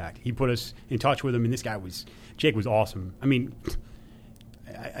contact. He put us in touch with him, and Jake was awesome. I mean,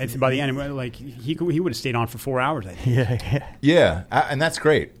 I by the end, like he would have stayed on for 4 hours. I think. Yeah, and that's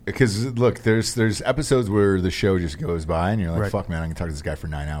great because look, there's episodes where the show just goes by, and you're like, fuck, man, I can talk to this guy for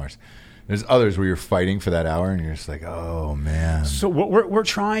 9 hours. There's others where you're fighting for that hour, and you're just like, oh man. So what we're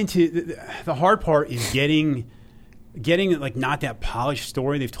trying to. The hard part is getting like not that polished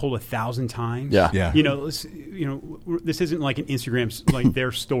story they've told 1,000 times. Yeah. This isn't like an Instagram like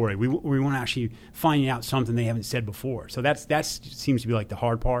their story. We want to actually find out something they haven't said before. So that seems to be like the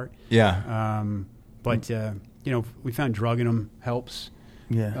hard part. Yeah. But we found drugging them helps.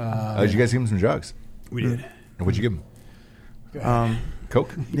 Yeah. Did you guys give him some drugs? We did. And what'd you give him?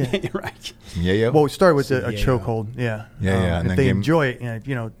 Coke? Yeah, right. Some yayo? Well, we started with a yayo. chokehold. Yeah. And if then they gave 'em- enjoy it,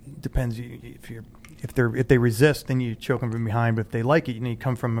 depends. If they resist, then you choke them from behind. But if they like it, you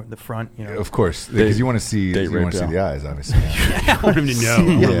come from the front. Of course, because you want to see the eyes, obviously. I want him to know.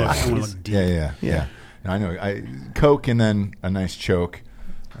 I want to look deep. Yeah. No, I know. Coke and then a nice choke.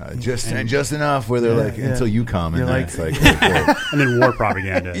 just enough where they're like until you come, and then it's like and then war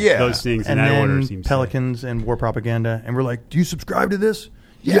propaganda. Yeah. Those things And in that order then seems Pelicans and war propaganda, and we're like, do you subscribe to this?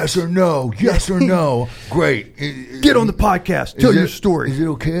 yes or no, yes or no. Great. Get on the podcast. Tell your story. Is it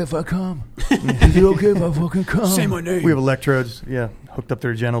okay if I come? Is it okay if I fucking come? Say my name. We have electrodes, hooked up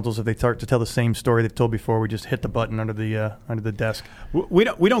their genitals. If they start to tell the same story they've told before, we just hit the button under the desk. We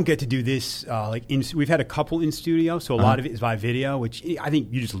don't get to do this we've had a couple in studio, so a lot of it is by video, which I think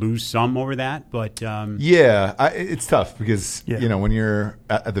you just lose some over that. But it's tough because when you're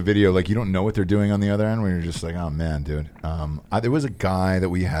at the video, like you don't know what they're doing on the other end. When you're just like, oh man, dude. There was a guy that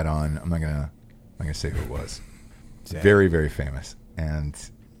we had on. I'm not gonna say who it was. Very, very famous, and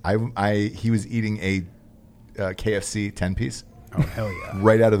he was eating a KFC 10-piece. Oh, hell yeah.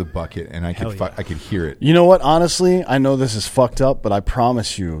 Right out of the bucket, and I could hear it. You know what? Honestly, I know this is fucked up, but I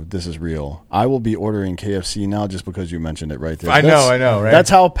promise you this is real. I will be ordering KFC now just because you mentioned it right there. I know, right? That's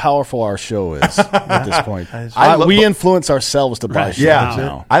how powerful our show is at this point. We influence ourselves to buy shit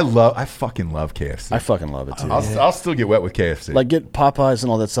now. I fucking love KFC. I fucking love it, too. I'll still get wet with KFC. Like, get Popeyes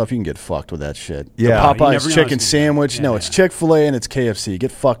and all that stuff. You can get fucked with that shit. Yeah. The Popeyes chicken sandwich. No, it's Chick-fil-A and it's KFC.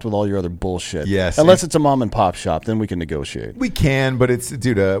 Get fucked with all your other bullshit. Yes. Unless it's a mom and pop shop, then we can negotiate. We can, but it's,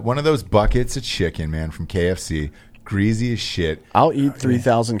 dude, one of those buckets of chicken, man, from KFC, greasy as shit. I'll eat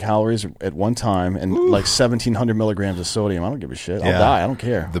 3,000 calories at one time and like 1,700 milligrams of sodium. I don't give a shit. I'll die. I don't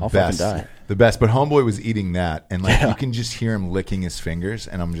care. I'll fucking die. The best. But homeboy was eating that, and like you can just hear him licking his fingers,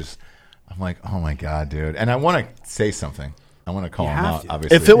 and I'm like, oh my god, dude. And I want to say something. I want to call him out.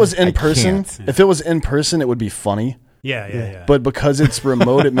 Obviously, if it was in person, it would be funny. Yeah. But because it's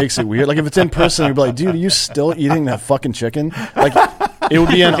remote, it makes it weird. Like if it's in person, you'd be like, dude, are you still eating that fucking chicken? Like it would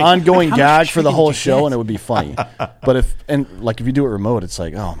be an ongoing gag for the whole show, and it would be funny. But if you do it remote, it's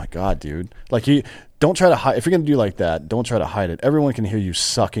like, oh my god, dude. Like don't try to hide. If you're gonna do like that, don't try to hide it. Everyone can hear you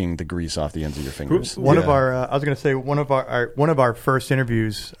sucking the grease off the ends of your fingers. One of our first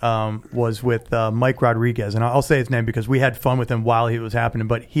interviews was with Mike Rodriguez, and I'll say his name because we had fun with him while it was happening.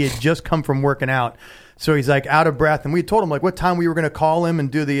 But he had just come from working out. So he's like out of breath, and we told him like what time we were going to call him and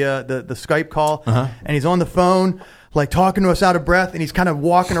do the Skype call, and he's on the phone like talking to us out of breath, and he's kind of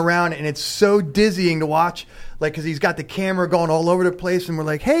walking around, and it's so dizzying to watch, like because he's got the camera going all over the place, and we're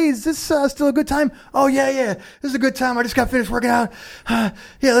like, hey, is this still a good time? Oh yeah, this is a good time. I just got finished working out.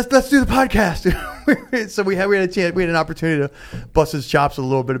 Let's do the podcast. So we had an opportunity to bust his chops a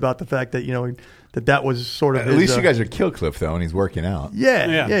little bit about the fact that that was sort of at least you guys are Killcliff though, and he's working out.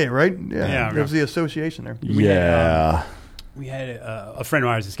 Yeah, right. Yeah, there was the association there. We had a friend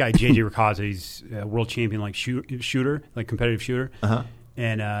of ours, this guy JJ Ricazza. He's a world champion, like shooter, like competitive shooter,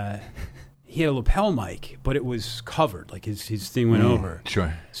 and he had a lapel mic, but it was covered, like his thing went over.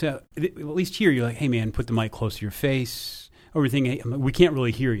 Sure. So at least here, you're like, hey man, put the mic close to your face. Everything, hey, we can't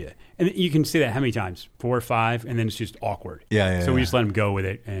really hear you, and you can say that how many times? 4 or 5, and then it's just awkward. So we just let him go with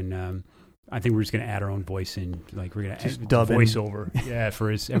it, and. I think we're just going to add our own voice in. Like we're going to add dub voiceover,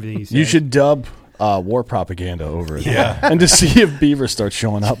 for everything he says. You should dub war propaganda over it, and to see if Beavers start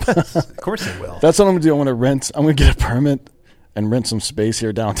showing up. Of course they will. That's what I'm going to do. I'm going to get a permit and rent some space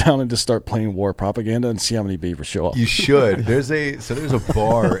here downtown and just start playing war propaganda and see how many Beavers show up. You should. There's a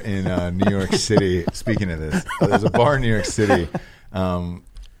bar in New York City. Speaking of this, there's a bar in New York City.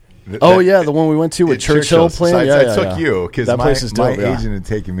 The one we went to with Churchill playing. So I took you because my dope, agent had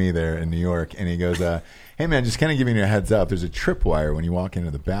taken me there in New York, and he goes, "Hey man, just kind of giving you a heads up. There's a tripwire when you walk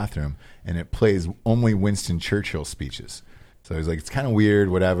into the bathroom, and it plays only Winston Churchill speeches." So he's like, "It's kind of weird,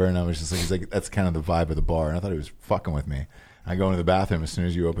 whatever." And I was just like, "He's like, that's kind of the vibe of the bar." And I thought he was fucking with me. I go into the bathroom as soon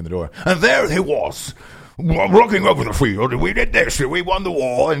as you open the door, and there he was. Looking over the field, and we did this, and we won the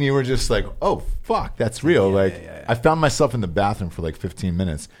war, and you were just like, "Oh fuck, that's real!" I found myself in the bathroom for like 15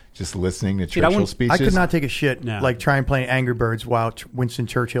 minutes just listening to Churchill speeches. I could not take a shit like trying playing Angry Birds while Winston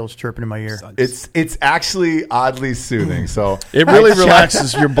Churchill's chirping in my ear. It's actually oddly soothing. So it really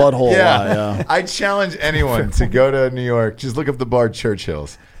relaxes your butthole. Yeah. I challenge anyone to go to New York. Just look up the bar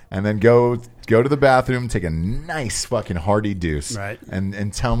Churchill's, and then go to the bathroom, take a nice fucking hearty deuce,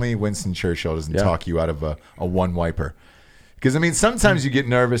 and tell me Winston Churchill doesn't talk you out of a one wiper. Because I mean, sometimes you get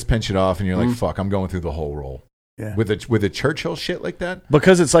nervous, pinch it off, and you're like, "Fuck, I'm going through the whole roll." Yeah. With a Churchill shit like that,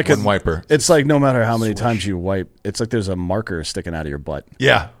 because it's like one wiper. It's like no matter how many times you wipe, it's like there's a marker sticking out of your butt.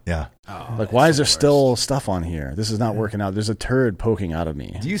 Yeah. Like why is there still stuff on here? This is not working out. There's a turd poking out of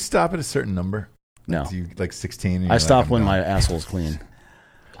me. Do you stop at a certain number? No. Do you like 16? I stop when my asshole's clean.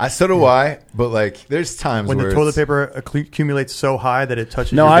 So do I, but like there's times when where the toilet paper accumulates so high that it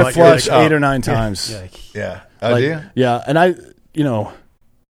touches. No, your I butt, flush like, 8 or 9 times. Yeah. Do you? Yeah, and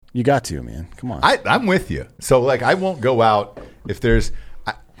you got to, man. Come on. I'm with you. So like I won't go out if there's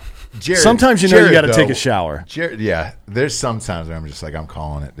Jared, Sometimes you got to take a shower. Jared, yeah, there's sometimes where I'm just like, I'm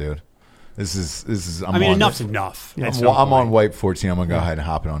calling it, dude. This is. Enough's enough. I'm on wipe 14. I'm gonna go ahead and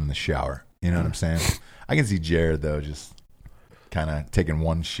hop it on in the shower. You know what I'm saying? I can see Jared though, just kind of taking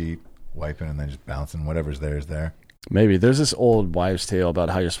one sheet, wiping, and then just bouncing. Whatever's there is there. Maybe there's this old wives' tale about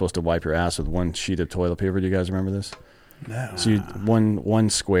how you're supposed to wipe your ass with one sheet of toilet paper. Do you guys remember this? No. So one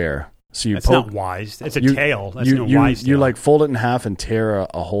square. So you That's not wise. That's a tail. That's no wise. You tail. like fold it in half and tear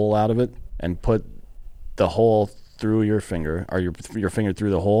a hole out of it and put the hole through your finger, or your finger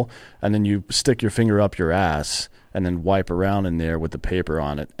through the hole, and then you stick your finger up your ass and then wipe around in there with the paper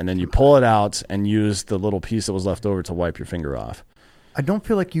on it, and then you pull it out and use the little piece that was left over to wipe your finger off. I don't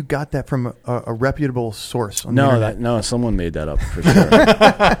feel like you got that from a reputable source. On No, someone made that up for sure.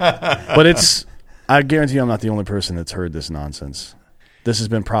 But I guarantee you I'm not the only person that's heard this nonsense. This has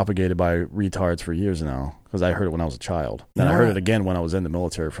been propagated by retards for years now, because I heard it when I was a child. And I heard it again when I was in the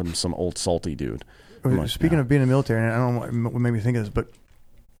military from some old salty dude. Speaking of being in the military, and I don't know what made me think of this, but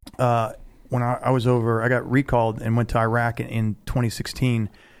when I was over, I got recalled and went to Iraq in 2016,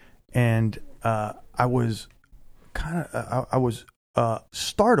 and I was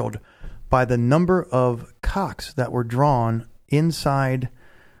startled by the number of cocks that were drawn inside.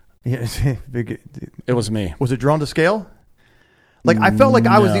 It was me. Was it drawn to scale? Like, I felt like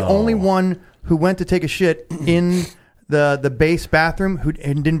I was the only one who went to take a shit in the base bathroom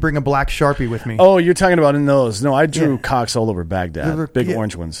and didn't bring a black Sharpie with me. Oh, you're talking about in those. No, I drew cocks all over Baghdad. Big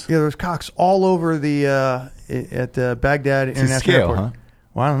orange ones. Yeah, there was cocks all over at Baghdad International scale, Airport. huh?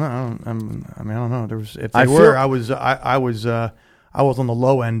 Well, I don't know. I don't know. There was, if they were, I was on the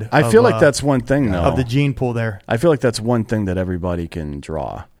low end. I feel like that's one thing, though, of the gene pool there. I feel like that's one thing that everybody can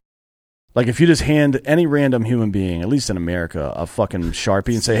draw. Like, if you just hand any random human being, at least in America, a fucking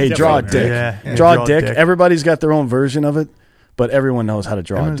Sharpie and say, hey, draw a dick. Yeah, draw a dick. Everybody's got their own version of it, but everyone knows how to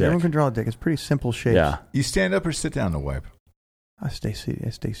draw a dick. Everyone can draw a dick. It's pretty simple shapes. Yeah. You stand up or sit down to wipe? I stay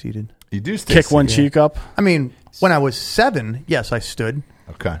seated. You do stay Kick seated. one cheek up. I mean, when I was 7, yes, I stood.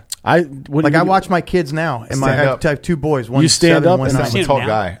 Okay. I watch my kids now, and I have 2 boys. One You stand 7, up? one I'm 9. a tall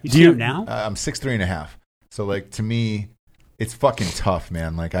guy. You stand up now? I'm 6'3.5". So, like, to me, it's fucking tough,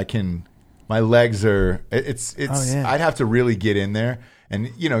 man. Like, my legs are. It's. Oh, yeah. I'd have to really get in there, and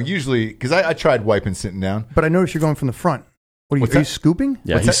usually because I tried wiping sitting down. But I noticed you're going from the front. What are you scooping?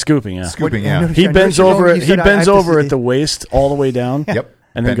 Yeah, What's he's that? scooping. Yeah, Scooping. I Yeah. noticed- He bends over. you He said I bends have to over sit- at the waist all the way down. Yep.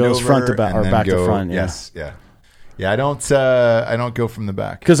 And then Bend goes front to over back or and then back go, to front. Yeah. Yes. Yeah. Yeah. I don't go from the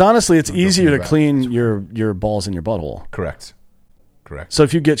back. Because honestly, it's Don't go from easier the to back. clean your balls in your butthole. Correct. So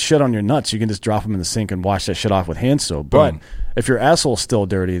if you get shit on your nuts, you can just drop them in the sink and wash that shit off with hand soap. But Boom. if your asshole's still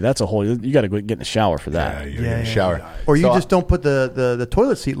dirty, that's a whole. You got to go get in the shower for that. Yeah. You're in the shower. Or you So just don't put the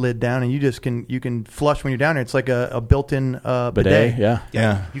toilet seat lid down, and you can flush when you're down there. It's like a built-in bidet. Yeah.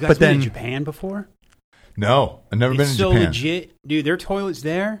 Yeah. You guys But been then- to Japan before? No, I've never been It's in so Japan. legit, dude. Their toilets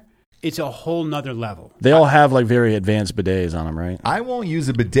there, it's a whole nother level. They all have like very advanced bidets on them, right? I won't use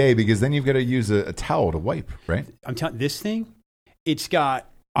a bidet because then you've got to use a towel to wipe, right? I'm telling this thing, it's got.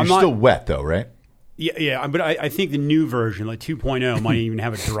 You're I'm not, still wet though, right? Yeah, but I think the new version, like 2.0, might even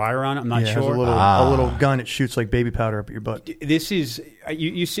have a dryer on it. I'm not Yeah, it has sure. a little gun. It shoots like baby powder up your butt. This is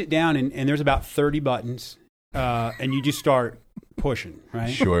you sit down and there's about 30 buttons, and you just start pushing,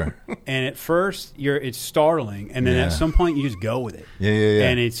 right? Sure. And at first, it's startling, and then Yeah. at some point, you just go with it. Yeah.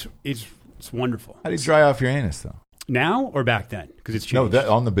 And it's wonderful. How do you dry off your anus though? Now or back then? Because it's No, changed. that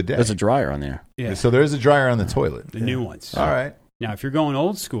on the bidet. There's a dryer on there. Yeah, So there is a dryer on the toilet. the new ones. All right. Now, if you're going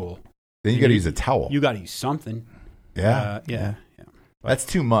old school, Then you got to use a towel. you got to use something. Yeah. Yeah. That's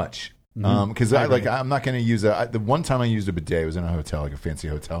too much. Because I agree. I'm not going to use the one time I used a bidet was in a hotel, like a fancy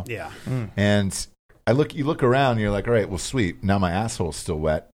hotel. Yeah. And you look around and you're like, all right, well, sweet. Now my asshole's still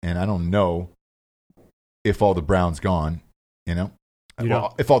wet and I don't know if all the brown's gone,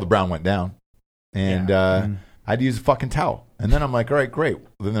 if all the brown went down. And I had to use a fucking towel. And then I'm like, all right, great.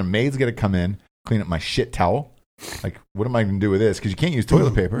 Then the maid's going to come in, clean up my shit towel. Like, what am I going to do with this? Because you can't use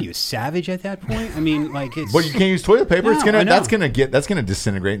toilet paper. Are you a savage at that point? I mean, like it's. But you can't use toilet paper. No, I know. That's gonna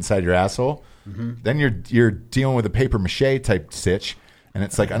disintegrate inside your asshole. Mm-hmm. Then you're dealing with a paper mache type sitch, and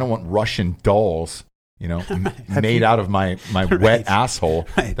it's like I don't want Russian dolls, made out of my wet asshole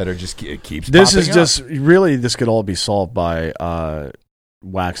that are just it keeps. This is popping just up. really. This could all be solved by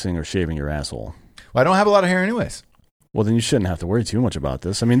waxing or shaving your asshole. Well, I don't have a lot of hair anyways. Well, then you shouldn't have to worry too much about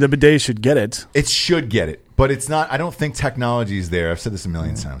this. I mean, the bidet should get it. It should get it, but it's not. I don't think technology is there. I've said this a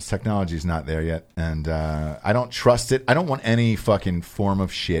million times. Technology is not there yet, and I don't trust it. I don't want any fucking form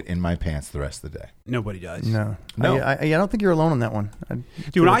of shit in my pants the rest of the day. Nobody does. No. I don't think you're alone on that one.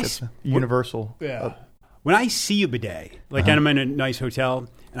 Dude, when it's universal. Yeah. When I see a bidet, like and I'm in a nice hotel,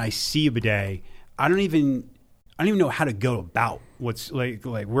 and I see a bidet, I don't even know how to go about what's like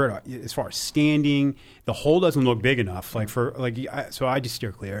where as far as standing. The hole doesn't look big enough. So I just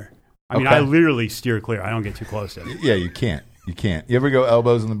steer clear. I mean, I literally steer clear. I don't get too close to it. Yeah, you can't. You can't. You ever go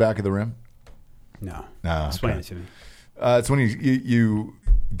elbows in the back of the rim? No. okay. Explain it to me. It's when you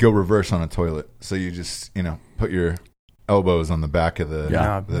go reverse on a toilet. So you just put your elbows on the back of the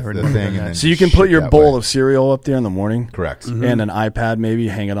thing. And then so you can put your bowl of cereal up there in the morning. Correct. Mm-hmm. And an iPad maybe,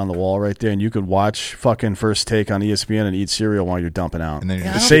 hang it on the wall right there, and you could watch fucking First Take on ESPN and eat cereal while you're dumping out. And then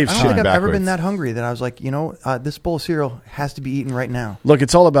I don't think I've ever been that hungry that I was like, this bowl of cereal has to be eaten right now. Look,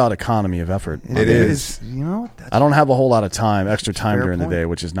 it's all about economy of effort. It is. I don't have a whole lot of extra time during the day,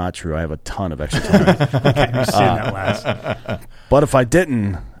 which is not true. I have a ton of extra time. But if I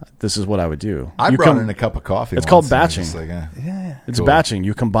didn't, this is what I would do. I brought in a cup of coffee. It's called batching. It's cool. Batching.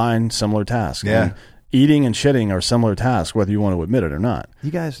 You combine similar tasks. Yeah. And eating and shitting are similar tasks, whether you want to admit it or not.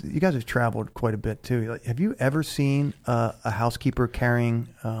 You guys have traveled quite a bit too. Have you ever seen a housekeeper carrying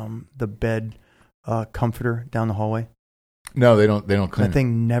the bed comforter down the hallway? No, they don't clean that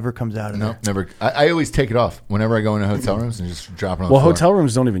thing never comes out of there. No, never. I always take it off whenever I go into hotel rooms and just drop it on the floor. Well, hotel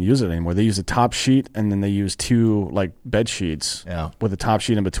rooms don't even use it anymore. They use a top sheet, and then they use two bed sheets with a top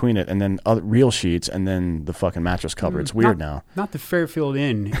sheet in between it, and then real sheets, and then the fucking mattress cover. It's weird now. Not the Fairfield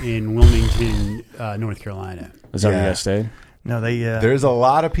Inn in Wilmington, North Carolina. Is that where you guys stayed? No, they. There's a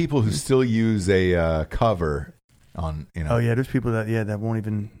lot of people who still use a cover on. Oh yeah, there's people that won't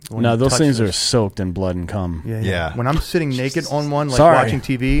even. No, those things are soaked in blood and cum. Yeah. When I'm sitting naked on one, watching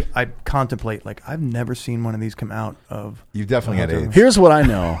TV, I contemplate I've never seen one of these come out of. You've definitely had AIDS. Here's what I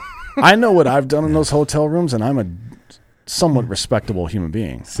know. I know what I've done in those hotel rooms, and I'm a somewhat respectable human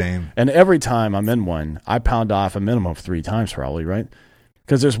being. Same. And every time I'm in one, I pound off a minimum of 3 times probably, right?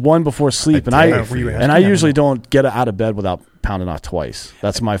 Because there's one before sleep, and I usually don't get out of bed without pounding off twice.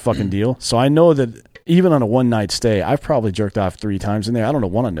 That's my fucking deal. So I know that. Even on a one-night stay, I've probably jerked off 3 times in there. I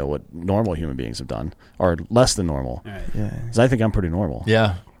don't want to know what normal human beings have done, or less than normal. Right. Because I think I'm pretty normal.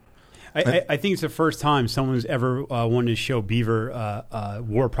 Yeah. I think it's the first time someone's ever wanted to show Beaver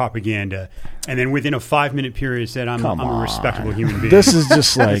war propaganda, and then within a 5-minute period said, I'm a respectable human being. This is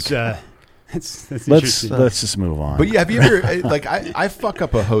just like... That's let's just move on. But yeah, have you ever... I fuck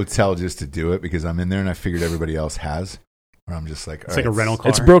up a hotel just to do it because I'm in there and I figured everybody else has. I'm just like, it's like a rental car.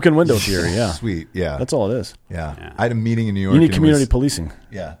 It's broken window theory, yeah. Sweet, yeah. That's all it is. Yeah. I had a meeting in New York. You need community policing.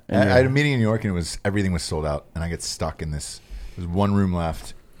 Yeah. I had a meeting in New York, and everything was sold out, and I get stuck in this. There's one room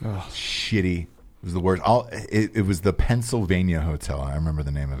left. Shitty. It was the worst. It was the Pennsylvania Hotel. I remember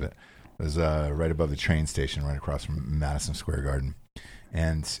the name of it. It was right above the train station, right across from Madison Square Garden.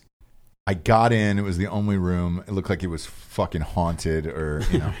 And I got in. It was the only room. It looked like it was fucking haunted or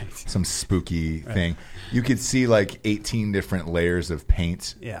some spooky thing. You could see 18 different layers of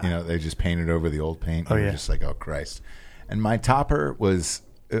paint. Yeah. They just painted over the old paint. Oh, and just like, oh Christ. And my topper was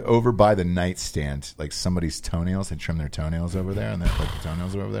over by the nightstand. Like somebody's toenails had trimmed their toenails over there, and the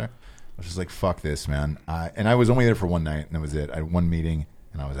toenails were over there. I was just like, fuck this, man. And I was only there for one night, and that was it. I had one meeting,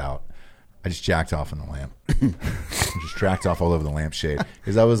 and I was out. I just jacked off on the lamp. Just jacked off all over the lampshade.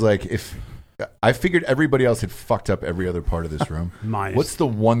 Because I was like, I figured everybody else had fucked up every other part of this room. What's the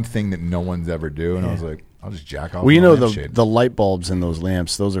one thing that no one's ever do? And I was like, I'll just jack off. Well, the light bulbs in those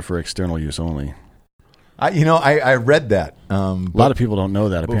lamps; those are for external use only. I read that. A lot of people don't know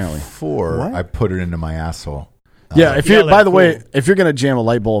that apparently. Before I put it into my asshole. Yeah, by the way, if you're going to jam a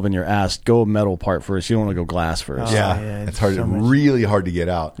light bulb in your ass, go metal part first. You don't want to go glass first. It's hard, really hard to get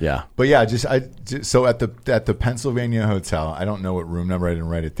out. Yeah, but yeah, so at the Pennsylvania Hotel, I don't know what room number. I didn't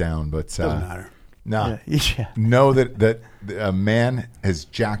write it down, but doesn't matter. No, know that a man has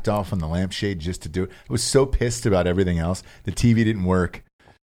jacked off on the lampshade just to do it. I was so pissed about everything else. The TV didn't work.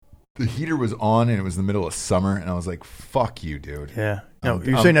 The heater was on, and it was the middle of summer, and I was like, "Fuck you, dude." Yeah. No,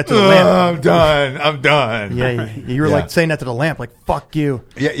 you're saying that to the lamp. I'm done. Yeah, you were saying that to the lamp, "Fuck you."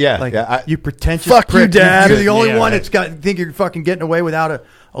 Yeah. You pretentious fuck prick. You, Dad. You're the only one that's think you're fucking getting away without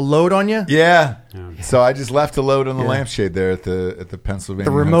a load on you. Yeah. So I just left a load on the lampshade there at the Pennsylvania.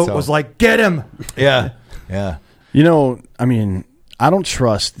 The remote Hotel. was like, "Get him." Yeah. I mean, I don't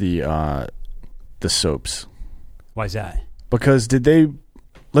trust the soaps. Why is that? Because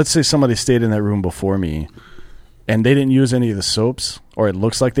let's say somebody stayed in that room before me and they didn't use any of the soaps, or it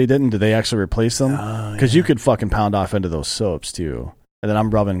looks like they didn't. Did they actually replace them? Because you could fucking pound off into those soaps too. And then I'm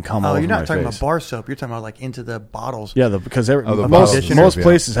rubbing cum all over my face. You're not talking about bar soap. You're talking about into the bottles. Yeah, because most most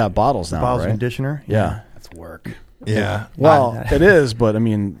places have bottles now, bottles right? Conditioner. Yeah. That's work. Yeah. Well, it is, but I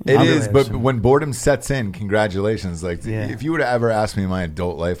mean... It is, but when boredom sets in, congratulations. If you were to ever ask me in my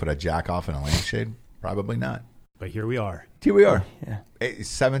adult life, would I jack off in a lampshade? Probably not. But here we are. Here we are. Yeah.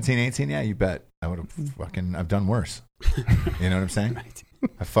 17, 18, yeah, you bet. I would have I've done worse. You know what I'm saying? Right.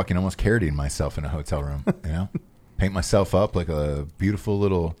 I fucking almost carried myself in a hotel room, you know? Paint myself up like a beautiful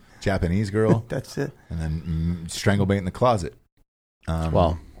little Japanese girl. That's it. And then strangle bait in the closet.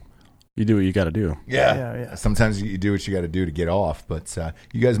 Well, you do what you got to do. Yeah. Sometimes you do what you got to do to get off. But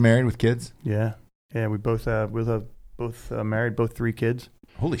you guys married with kids? Yeah. We both married, both 3 kids.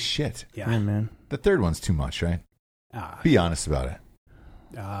 Holy shit. Yeah, man. The third one's too much, right? Be honest about it.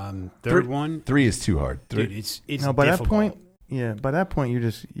 Third one, 3 is too hard. dude. It's No, by difficult. that point, by that point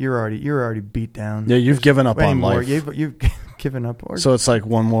you're already beat down. Yeah, you've given up on anymore. life. You've given up. So it's like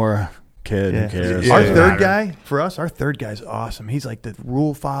one more kid. Yeah. Who cares? Yeah. Our third guy, for us, our third guy's awesome. He's like the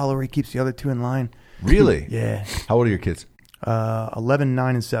rule follower. He keeps the other 2 in line. Really? Yeah. How old are your kids? 11,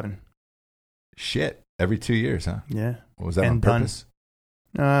 9, and 7. Shit. Every 2 years, huh? Yeah. What was that And on done. purpose?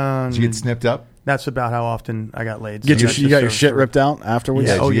 Did you get snipped up? That's about how often I got laid. You that's got just your shit ripped out afterwards?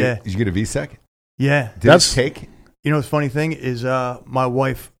 Yeah. Did you get a VSEC? Yeah. Did it take? You know, the funny thing is, my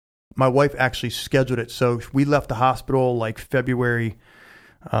wife actually scheduled it. So we left the hospital like February,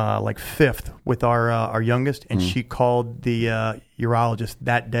 5th with our youngest, and she called the urologist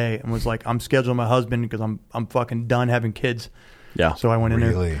that day and was like, "I'm scheduling my husband because I'm fucking done having kids." Yeah. So I went in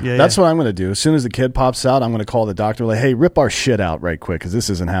Really? there. Yeah. That's what I'm going to do. As soon as the kid pops out, I'm going to call the doctor like, hey, rip our shit out right quick because this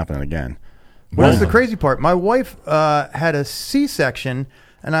isn't happening again. Well, that's the crazy part. My wife had a C-section,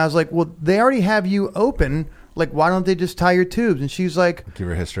 and I was like, "Well, they already have you open. Like, why don't they just tie your tubes?" And she's like, Give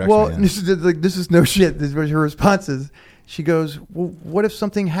her a hysterectomy. "Well, then. this is no shit." This is what her response is. She goes, "Well, what if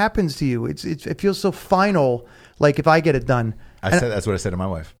something happens to you? It feels so final. Like if I get it done." That's what I said to my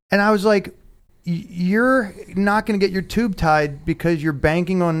wife. And I was like, "You're not going to get your tube tied because you're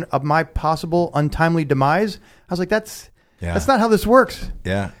banking on my possible untimely demise." I was like, "That's not how this works."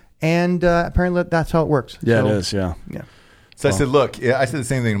 Yeah. And apparently that's how it works. Yeah, So, it is. Yeah. Yeah. So I said, look, I said the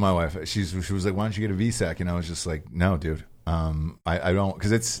same thing to my wife. She was like, why don't you get a VSEC? And I was just like, no, dude. I don't,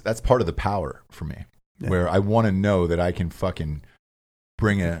 because that's part of the power for me, where I want to know that I can fucking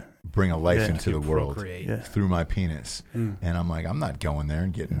bring a life into the world through my penis. And I'm like, I'm not going there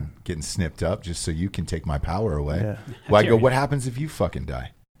and getting snipped up just so you can take my power away. Yeah. Well, I go, what happens if you fucking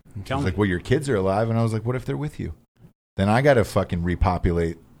die? Tell She's me. like, well, your kids are alive. And I was like, what if they're with you? Then I got to fucking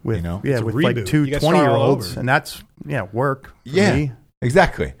repopulate. With, you know? yeah, a with reboot. like 2 You gotta start all 20-year-olds, over. and that's work. For Yeah, me.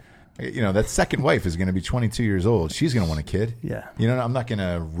 exactly. You know, that second wife is going to be 22 years old. She's going to want a kid. Yeah. You know, I'm not going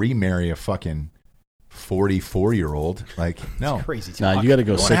to remarry a fucking 44-year-old. Like, no. Crazy. Nah, talk. you got to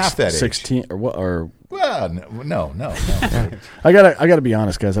go Going half that age. 16 or what? Or Well, no. I gotta be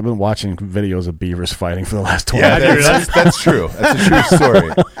honest, guys. I've been watching videos of beavers fighting for the last 20 Yeah, minutes. that's true. That's a true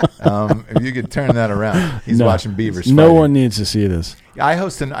story. If you could turn that around, he's watching beavers. No fighting. one needs to see this. I have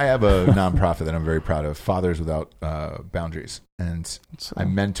a nonprofit that I'm very proud of, Fathers Without Boundaries, and I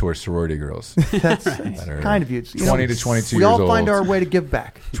mentor sorority girls. That's that are kind of you. It's, 20 to 22 we years all old. find our way to give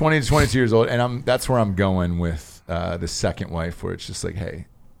back. 20 to 22 years old, and that's where I'm going with the second wife, where it's just like, hey,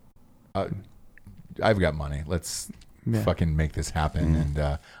 I've got money. Let's fucking make this happen.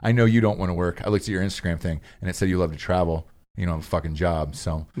 And I know you don't want to work. I looked at your Instagram thing, and it said you love to travel. You don't have a fucking job,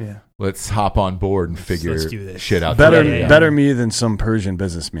 so let's hop on board and figure let's do this. shit out. Better, together. better me than some Persian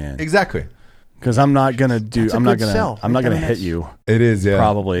businessman. Exactly. Because I'm not gonna do. That's a I'm not good gonna. sell. I'm not gonna I mean, hit you. It is, yeah.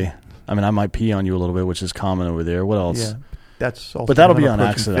 Probably. I mean, I might pee on you a little bit, which is common over there. What else? Yeah, that's also But that'll be when on I'm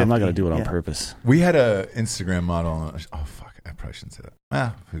approaching accident. I'm not 50. gonna do it on Yeah. purpose. We had a Instagram model. Oh fuck! I probably shouldn't say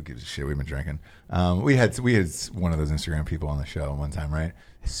that. Who gives a shit? We've been drinking. We had one of those Instagram people on the show one time, right?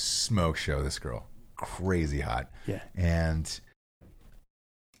 Smoke show. This girl, crazy hot. Yeah. And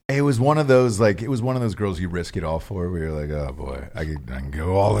it was one of those girls you risk it all for. Where you're like, oh boy, I can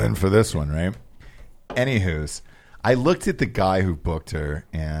go all in for this one, right? Anywho's, I looked at the guy who booked her,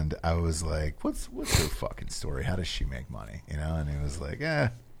 and I was like, what's her fucking story? How does she make money? You know? And he was like,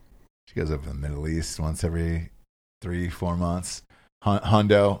 she goes up to the Middle East once every 3-4 months.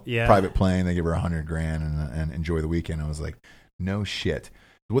 Hundo, private plane. They give her $100,000 and enjoy the weekend. I was like, no shit.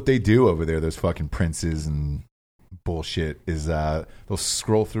 What they do over there, those fucking princes and bullshit, is they'll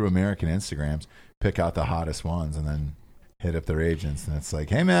scroll through American Instagrams, pick out the hottest ones, and then hit up their agents. And it's like,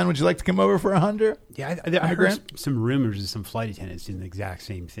 hey man, would you like to come over for $100? Yeah, I heard some rumors of some flight attendants doing the exact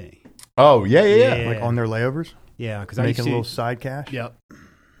same thing. Oh yeah. Like on their layovers, Yeah, because I making used a to, little side cash. Yep.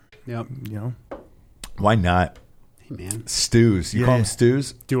 You know, Why not? Hey man, Stews. You call them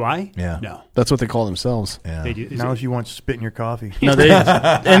stews? do I? Yeah. No, That's what they call themselves. Yeah. they do. Is now it- if you want spit in your coffee. No, they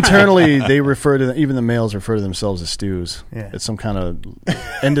internally they refer to even the males refer to themselves as stews. Yeah. It's some kind of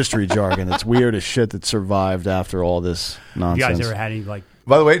industry jargon. It's weird as shit that survived after all this you nonsense. guys ever had any like?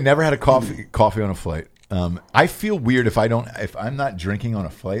 By the way, never had a coffee on a flight. I feel weird if I'm not drinking on a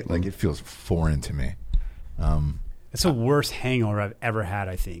flight. Like it feels foreign to me. It's the worst hangover I've ever had.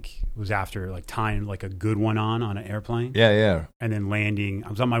 I think it was after like tying like a good one on an airplane. Yeah. And then landing. I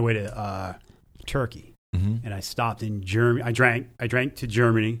was on my way to Turkey, and I stopped in Germany. I drank to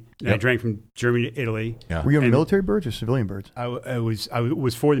Germany, and I drank from Germany to Italy. Yeah. Were you on military birds or civilian birds? I was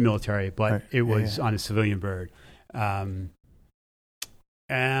for the military, but it was on a civilian bird. And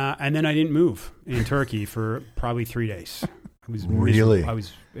then I didn't move in Turkey for probably 3 days. It was really.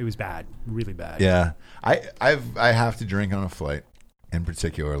 It was bad, really bad. Yeah, I have to drink on a flight, in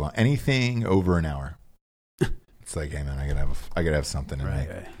particular. Anything over an hour, it's like, hey man, I gotta have something in me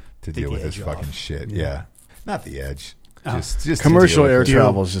to deal with this fucking shit. Yeah, not the edge. Just commercial air it.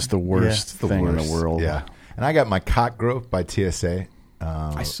 travel is just the worst thing in the world. Yeah, and I got my cock groped by TSA.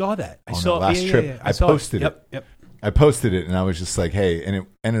 I saw that. I on saw the last trip. Yeah. I posted it. Yep. I posted it, and I was just like, hey, and it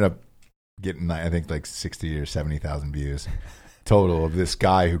ended up getting, I think, like 60 or 70,000 views total of this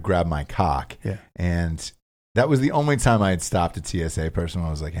guy who grabbed my cock. Yeah. And that was the only time I had stopped a TSA person.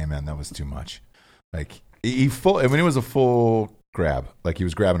 I was like, hey, man, that was too much. Like, it was a full grab. Like, he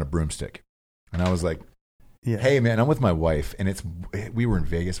was grabbing a broomstick. And I was like, hey, man, I'm with my wife, and we were in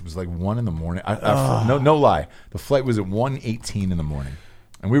Vegas. It was like 1 in the morning. No lie. The flight was at 1:18 in the morning.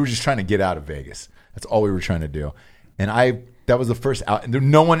 And we were just trying to get out of Vegas. That's all we were trying to do. And that was the first out. And there was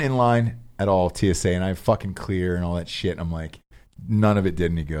no one in line at all, TSA, and I fucking clear and all that shit. And I'm like, none of it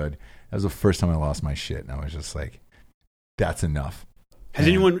did any good. That was the first time I lost my shit. And I was just like, that's enough. Did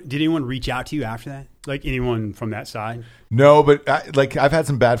anyone reach out to you after that? Like anyone from that side? No, but I've had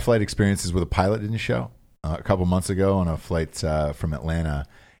some bad flight experiences with a pilot didn't show. A couple months ago on a flight from Atlanta.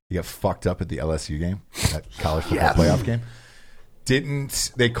 He got fucked up at the LSU game, that college football playoff game.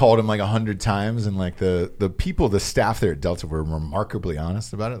 They called him like 100 times, and like the people, the staff there at Delta were remarkably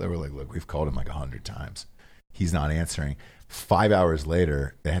honest about it. They were like, look, we've called him like 100 times. He's not answering. 5 hours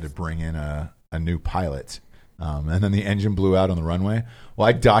later, they had to bring in a new pilot. And then the engine blew out on the runway. Well,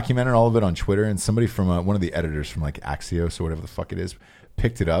 I documented all of it on Twitter, and somebody from one of the editors from like Axios or whatever the fuck it is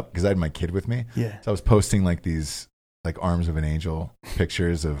picked it up because I had my kid with me. Yeah. So I was posting like these like arms of an angel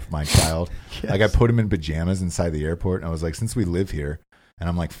pictures of my child. Yes. Like I put him in pajamas inside the airport, and I was like, since we live here and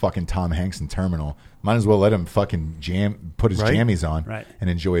I'm like fucking Tom Hanks in Terminal, might as well let him fucking put his jammies on and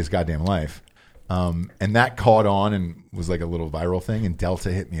enjoy his goddamn life. And that caught on and was like a little viral thing, and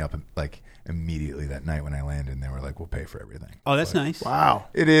Delta hit me up like immediately that night when I landed, and they were like, we'll pay for everything. Oh, that's nice. Wow.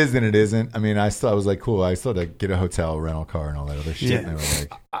 It is and it isn't. I mean, I was like, cool. I still had to get a hotel, rental car, and all that other shit. Yeah. And they were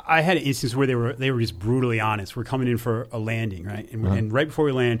like, I had an instance where they were just brutally honest. We're coming in for a landing, right? And right before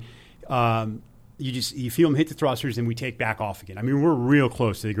we land, you feel them hit the thrusters, and we take back off again. I mean, we're real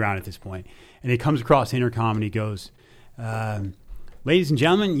close to the ground at this point. And he comes across the intercom, and he goes, ladies and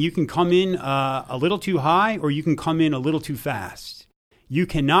gentlemen, you can come in a little too high, or you can come in a little too fast. You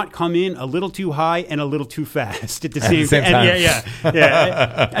cannot come in a little too high and a little too fast at the same time.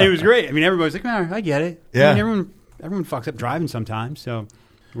 Yeah. And it was great. I mean, everybody's like, I get it. Yeah. I mean, everyone fucks up driving sometimes, so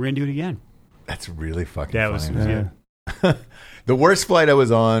we're going to do it again. that's really fucking Yeah, funny. it was good. The worst flight I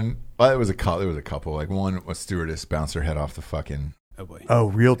was on, there was a couple. Like one was stewardess bounced her head off the fucking Oh, boy. Oh,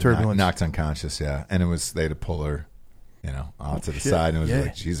 real turbulence. knocked unconscious, yeah. And they had to pull her, off to the side, and it was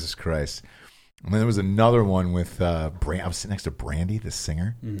like, Jesus Christ. And then there was another one with I was sitting next to Brandy, the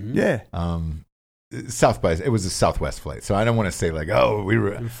singer. Mm-hmm. Yeah. It was a Southwest flight, so I don't want to say like, oh,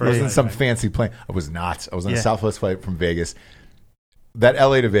 I was in some fancy plane. I was not. I was on a Southwest flight from Vegas. That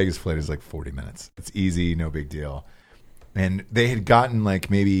LA to Vegas flight is like 40 minutes. It's easy, no big deal. And they had gotten like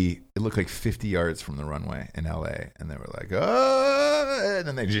maybe it looked like 50 yards from the runway in LA, and they were like, oh, and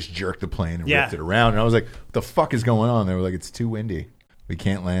then they just jerked the plane and ripped it around. And I was like, what the fuck is going on? They were like, it's too windy. We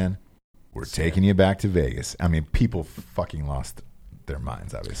can't land. We're taking you back to Vegas. I mean, people fucking lost their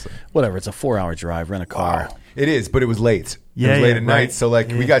minds, obviously. Whatever. It's a 4-hour drive. Rent a car. Wow. It is, but it was late. It was late at night. So,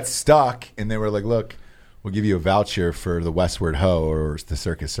 we got stuck, and they were like, look, we'll give you a voucher for the Westward Ho or the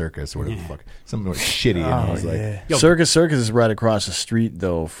Circus or whatever the fuck. Something shitty. And I was like, Circus is right across the street,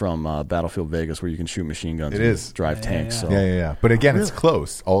 though, from Battlefield Vegas, where you can shoot machine guns and drive tanks. So. Yeah. But again, it's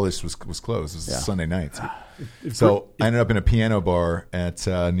close. All this was closed. It was Sunday night. So I ended up in a piano bar at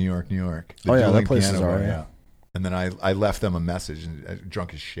New York. That place is all right. Yeah. And then I left them a message, and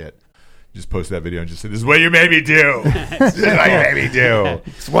drunk as shit. Just posted that video and just said, "This is what you made me do. This is what you made me do."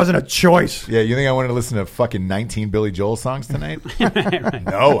 This wasn't a choice. Yeah, you think I wanted to listen to fucking 19 Billy Joel songs tonight?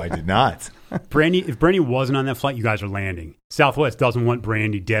 No, I did not. If Brandy wasn't on that flight, you guys are landing. Southwest doesn't want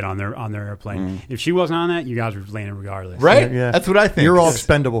Brandy dead on their airplane. If she wasn't on that, you guys were landing regardless. Right? Yeah. That's what I think. You're all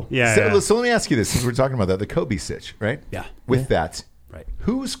expendable. Yeah. So let me ask you this, since we're talking about that, the Kobe sitch, right? Yeah. With that, Right.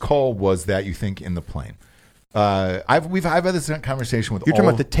 Whose call was that, you think, in the plane? I've had this conversation with You're talking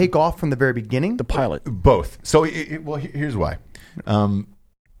about the takeoff from the very beginning? The pilot. both. So, here's why.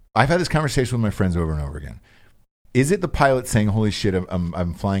 I've had this conversation with my friends over and over again. Is it the pilot saying, holy shit,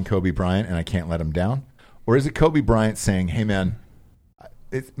 I'm flying Kobe Bryant and I can't let him down? Or is it Kobe Bryant saying, hey, man,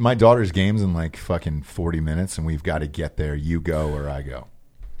 my daughter's game's in like fucking 40 minutes and we've got to get there. You go or I go.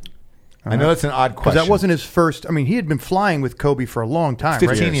 I know that's an odd question. Because that wasn't his first. I mean, he had been flying with Kobe for a long time,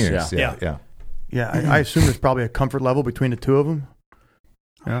 15 right? years. Yeah. Yeah, I assume there's probably a comfort level between the two of them.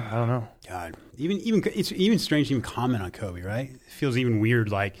 Yeah, I don't know. God, it's even strange to even comment on Kobe, right? It feels even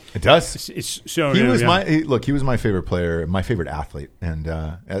weird. Like It does. It's so. He was yeah. he was my favorite player, my favorite athlete, and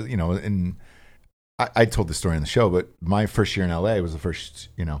as you know, and I told the story on the show, but my first year in LA was the first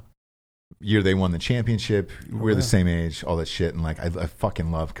year they won the championship. We're the same age, all that shit, and like I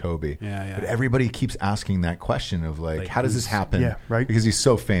fucking love Kobe. Yeah. But everybody keeps asking that question of like how does this happen? Yeah, right. Because he's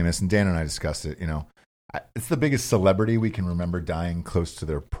so famous, and Dan and I discussed it. It's the biggest celebrity we can remember dying close to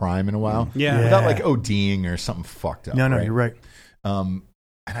their prime in a while. Yeah. Without like ODing or something fucked up. No, right? you're right. And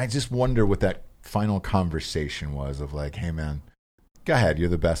I just wonder what that final conversation was of like, hey man, go ahead, you're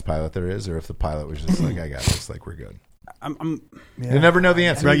the best pilot there is, or if the pilot was just like, I got this, like we're good. You never know the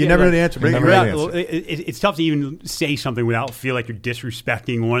answer. Right, you never know the answer. You Right, never you're know right. the answer. It's tough to even say something without feel like you're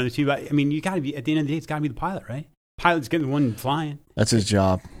disrespecting one of the two. I mean, you got to be at the end of the day. It's got to be the pilot, right? Pilot's getting the one flying. That's his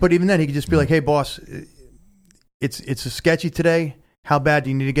job. But even then, he could just be like, hey, boss, it's a sketchy today. How bad do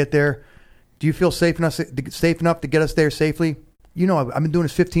you need to get there? Do you feel safe enough to get us there safely? I've been doing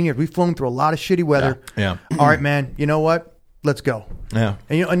this 15 years. We've flown through a lot of shitty weather. Yeah. All right, man. You know what? Let's go. Yeah.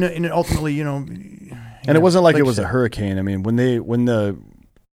 And and ultimately, And it wasn't like it was a hurricane. I mean, when the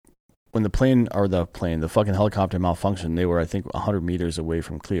fucking helicopter malfunctioned, they were, I think, 100 meters away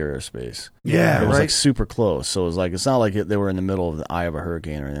from clear airspace. Yeah, it was right. like super close. So it was like, it's not like they were in the middle of the eye of a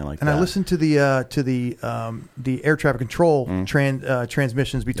hurricane or anything like that. And I listened to the air traffic control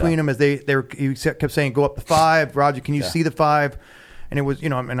transmissions between them as he kept saying, "Go up to 5, Roger. Can you see the 5?" And it was,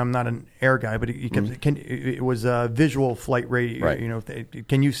 and I'm not an air guy, but he kept it was visual flight rate. Right.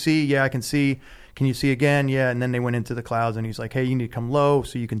 Can you see? Yeah, I can see. Can you see again? Yeah. And then they went into the clouds, and he's like, "Hey, you need to come low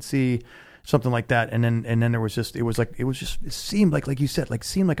so you can see." Something like that, and then there was just it seemed like you said,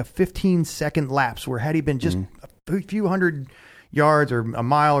 seemed like a 15-second lapse where had he been just a few hundred yards or a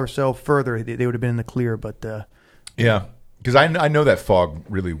mile or so further, they would have been in the clear. But Yeah, because I know that fog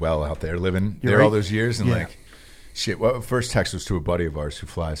really well out there, living there all those years, and like, shit. Well, first text was to a buddy of ours who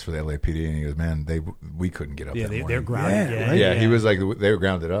flies for the LAPD, and he goes, "Man, we couldn't get up that morning." They're grounded. Yeah, he was like, they were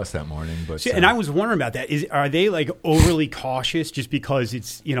grounded us that morning. But See, and I was wondering about that. Are they like overly cautious just because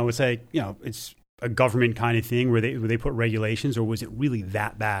it's it's a government kind of thing where they put regulations, or was it really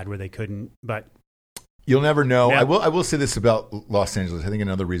that bad where they couldn't? But you'll never know. Yeah. I will say this about Los Angeles. I think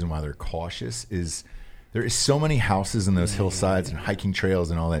another reason why they're cautious is there is so many houses in those hillsides and hiking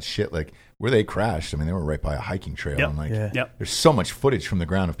trails and all that shit. Like where they crashed, I mean, they were right by a hiking trail, and like there's so much footage from the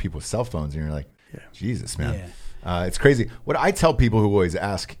ground of people with cell phones, and you're like, Jesus, man, it's crazy. What I tell people who always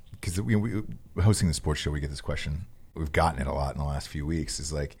ask, because we hosting the sports show, we get this question. We've gotten it a lot in the last few weeks.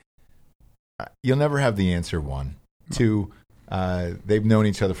 Is like, you'll never have the answer. 1, 2, they've known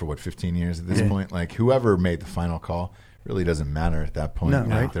each other for 15 years at this point. Like whoever made the final call really doesn't matter at that point. No, Like,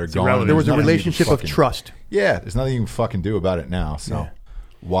 right? They're gone. There was a There's nothing you can relationship of fucking- trust. Yeah, there's nothing you can fucking do about it now. So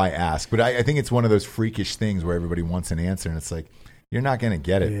why ask? But I think it's one of those freakish things where everybody wants an answer, and it's like, you're not going to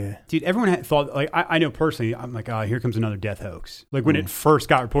get it. Yeah. dude, everyone had thought, like, I know personally, I'm like, here comes another death hoax. Like when it first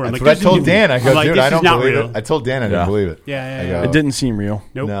got reported, I'm That's like, what I this told is- Dan. I go, I'm like, dude, this I is don't not believe real. it. I told Dan I didn't believe it. Yeah. I go, It didn't seem real.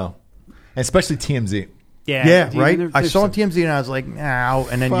 Nope. No. And especially TMZ. Yeah, dude, right. there's I saw on some- TMZ and I was like, "Ow!"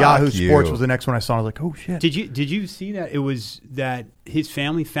 And then Fuck Yahoo you. Sports was the next one I saw. I was like, "Oh shit!" Did you see that it was that his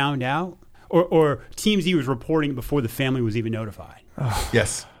family found out, or TMZ was reporting before the family was even notified?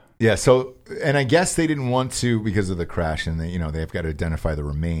 Yes. Yeah. So, and I guess they didn't want to because of the crash, and they've got to identify the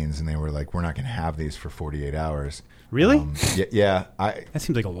remains, and they were like, we're not going to have these for 48 hours. Really? Yeah. That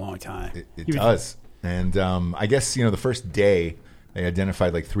seems like a long time. It does. And I guess the first day they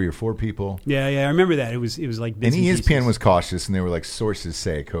identified like 3 or 4 people. Yeah. I remember that. It was like And bits and ESPN pieces. was cautious, and they were like, sources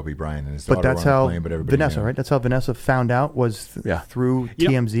say Kobe Bryant and his But daughter that's were on how the plane, but everybody Vanessa, knew. right? That's how Vanessa found out was through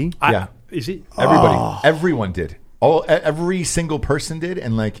TMZ. Yeah. Is it? Everyone did. Every single person did,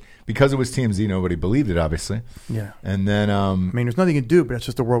 and like because it was TMZ, nobody believed it, obviously. Yeah. And then I mean, there's nothing you can do, but it's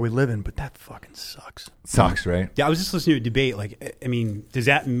just the world we live in. But that fucking sucks. sucks, right? Yeah, I was just listening to a debate. Like, I mean, does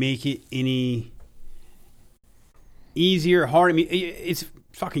that make it any easier, hard? I mean, it's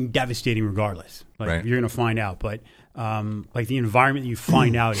fucking devastating regardless. Like, Right. you're going to find out. But, like, the environment you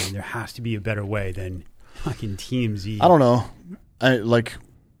find out in, there has to be a better way than fucking TMZ. I don't know.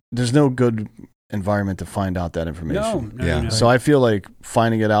 there's no good environment to find out that information. No. So I feel like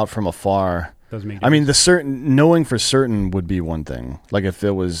finding it out from afar. Doesn't make I mean, knowing for certain would be one thing. Like if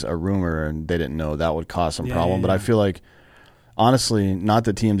it was a rumor and they didn't know, that would cause some problem. But I feel like, honestly, not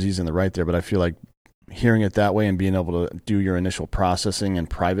that TMZ's in the right there, but I feel like hearing it that way and being able to do your initial processing in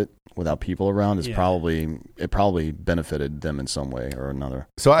private without people around is probably benefited them in some way or another.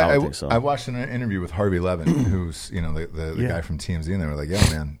 So I watched an interview with Harvey Levin, who's the guy from TMZ, and they were like, "Yeah,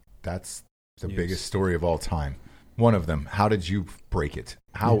 man, that's the biggest story of all time. One of them. How did you break it?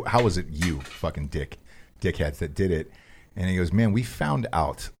 How was it you fucking dickheads that did it?" And he goes, "Man, we found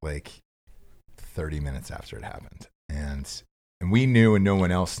out like 30 minutes after it happened, and we knew, and no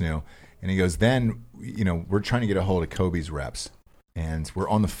one else knew." And he goes, "Then we're trying to get a hold of Kobe's reps, and we're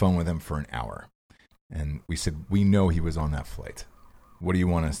on the phone with him for an hour, and we said we know he was on that flight. What do you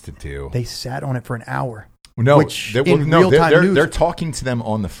want us to do?" They sat on it for an hour. No, real-time news. They're talking to them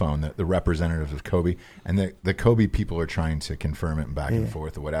on the phone, the representatives of Kobe, and the Kobe people are trying to confirm it and back and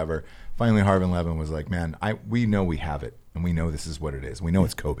forth or whatever. Finally, Harvey Levin was like, "Man, we know we have it, and we know this is what it is. We know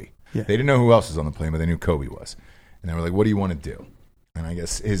it's Kobe." Yeah. They didn't know who else was on the plane, but they knew Kobe was. And they were like, "What do you want to do?" And I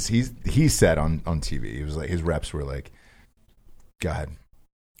guess he said on TV, he was like, his reps were like, "Go ahead,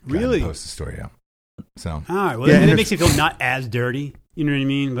 really post the story out." So, all right, well, it makes you feel not as dirty. You know what I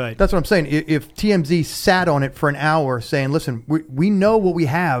mean? But that's what I'm saying. If TMZ sat on it for an hour saying, "Listen, we know what we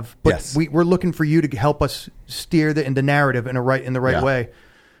have, but we're looking for you to help us steer the narrative in the right way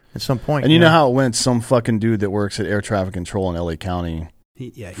at some point." And you know how it went? Some fucking dude that works at air traffic control in LA County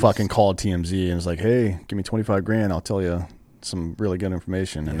fucking called TMZ and was like, "Hey, give me $25,000. I'll tell you some really good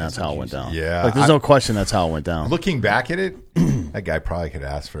information," and that's how it went down. Yeah, like there's no question that's how it went down. Looking back at it, that guy probably could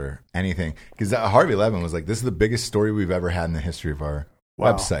ask for anything, because Harvey Levin was like, "This is the biggest story we've ever had in the history of our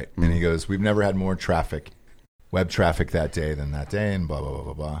website," and he goes, "We've never had more web traffic that day than that day," and blah blah blah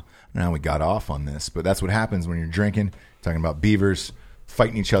blah blah. Now we got off on this, but that's what happens when you're drinking, talking about beavers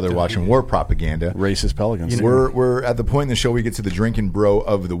fighting each other, watching war propaganda, racist pelicans. We're at the point in the show we get to the drinking bro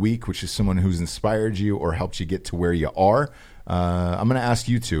of the week, which is someone who's inspired you or helped you get to where you are. I'm going to ask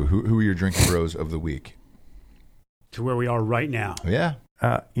you two, who are your drinking bros of the week? To where we are right now. Yeah.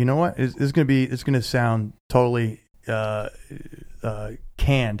 You know what? It's going to sound totally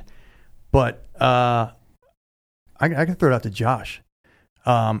canned, but I can throw it out to Josh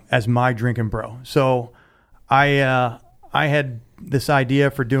as my drinking bro. So I had this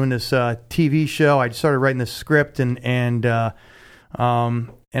idea for doing this TV show. I started writing this script and I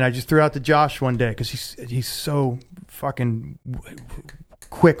just threw it out to Josh one day because he's so fucking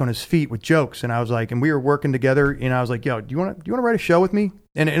quick on his feet with jokes. And I was like, and we were working together, and I was like, "Yo, do you want to write a show with me?"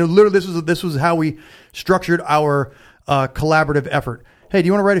 And literally, this was how we structured our collaborative effort. "Hey, do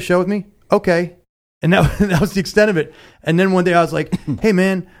you want to write a show with me?" "Okay." And that was the extent of it. And then one day I was like, "Hey,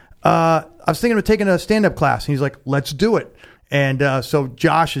 man, I was thinking of taking a stand-up class." And he's like, "Let's do it." And so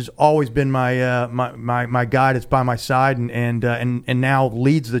Josh has always been my guy that's by my side, and now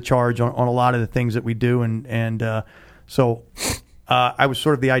leads the charge on a lot of the things that we do. And so I was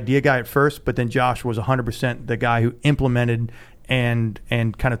sort of the idea guy at first, but then Josh was 100% the guy who implemented and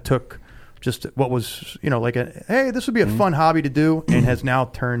kind of took just what was, like hey, this would be a fun hobby to do, and has now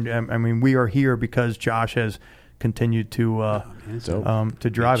turned. I mean, we are here because Josh has continued to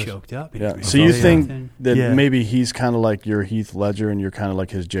drive us. Choked up. Yeah. So you think that maybe he's kind of like your Heath Ledger, and you're kind of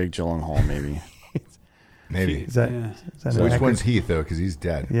like his Jake Gyllenhaal, maybe? Maybe. Is that so which one's Heath though? Because he's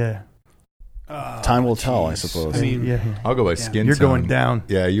dead. Yeah. Time will tell, I suppose. I mean, I'll go by skin You're tone. going down.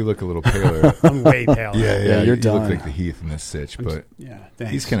 Yeah, you look a little paler. I'm way paler. Yeah, you're you done. look like the Heath in this sitch, but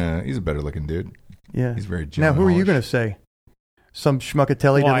thanks. he's a better looking dude. Yeah. He's very Now, who are you Gyllenhaalish. going to say? Some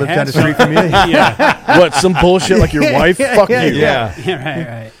schmuckatelli Well, that lives down the street from you? Yeah. What, some bullshit like your wife? Fuck you. Yeah.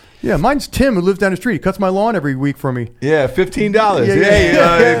 Right. Yeah, mine's Tim, who lives down the street. He cuts my lawn every week for me. Yeah, $15. Yeah.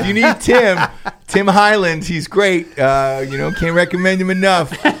 Hey, if you need Tim Highlands, he's great. Can't recommend him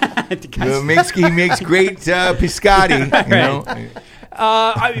enough. He makes great biscotti.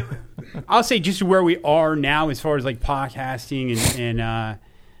 I'll say just where we are now as far as like podcasting and I'm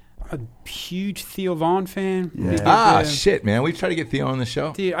a huge Theo Vaughn fan. Yeah. Shit, man. We try to get Theo on the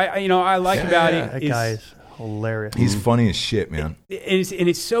show. Dude, I like about it. That guy is hilarious. He's funny as shit, man.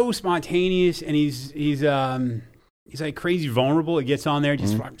 It's so spontaneous, and he's like crazy vulnerable. It gets on there,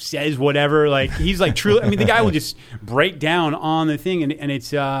 just says whatever. Like he's like truly. I mean, the guy will just break down on the thing, and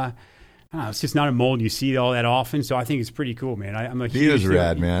it's it's just not a mold you see all that often. So I think it's pretty cool, man. I'm a Theo's huge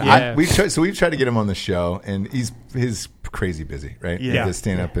rad, man. Yeah. We've tried to get him on the show, and he's crazy busy, right? Yeah. To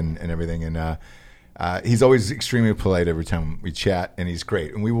stand up and everything, and he's always extremely polite every time we chat, and he's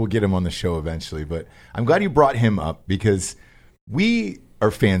great. And we will get him on the show eventually. But I'm glad you brought him up because we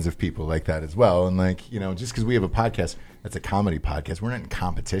are fans of people like that as well. And like, you know, just because we have a podcast that's a comedy podcast, we're not in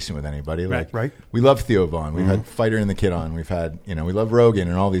competition with anybody. Like, Right. we love Theo Vaughn. We've had Fighter and the Kid on. We've had, you know, we love Rogan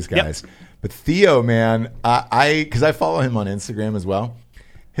and all these guys. Yep. But Theo, man, because I follow him on Instagram as well,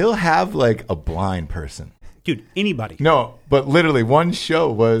 he'll have like a blind person. Dude, anybody. No, but literally one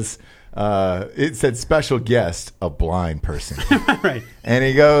show was, it said special guest, a blind person. Right. And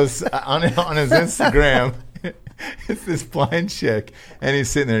he goes on his Instagram, it's this blind chick, and he's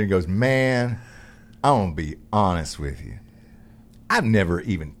sitting there and he goes, man, I'm going to be honest with you. I've never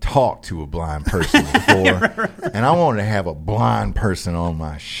even talked to a blind person before, and I wanted to have a blind person on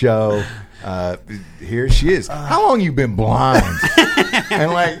my show. Here she is. How long you been blind?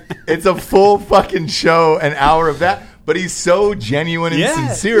 And like, it's a full fucking show, an hour of that. But he's so genuine and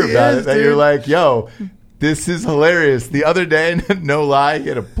sincere about it that you're like, yo, this is hilarious. The other day, no lie, he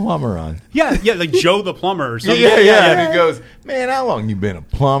had a plumber on. Yeah, like Joe the plumber or something. Yeah. And he goes, man, how long you been a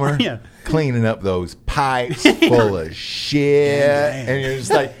plumber? Yeah. Cleaning up those pipes full of shit. And you're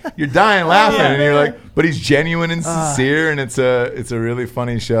just like, you're dying laughing. And you're like, but he's genuine and sincere, and it's a really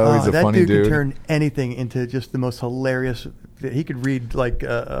funny show. He's a that funny dude. Can turn anything into just the most hilarious. He could read like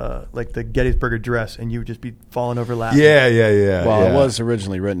the Gettysburg Address, and you would just be falling over laughing. Yeah. Well, it was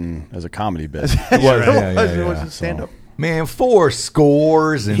originally written as a comedy bit. It was, It was a stand-up. Man, 4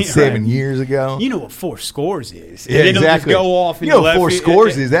 scores and 7 years ago. You know what 4 scores is. Yeah, And they don't exactly. just go off in you know the what left 4 field.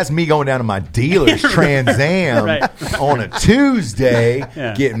 scores is? That's me going down to my dealer's Trans Am on a Tuesday,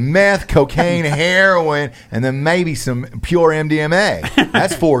 getting meth, cocaine, heroin, and then maybe some pure MDMA.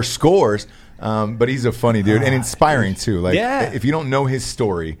 That's 4 scores. But he's a funny dude and inspiring too. Like, if you don't know his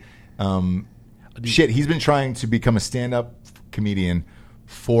story, he's been trying to become a stand-up comedian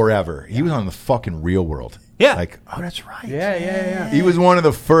forever. He was on the fucking Real World. Yeah. Like, Oh, that's right. Yeah. he was one of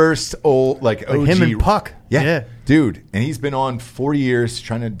the first old, like OG. him and Puck. Yeah. Dude. And he's been on 4 years,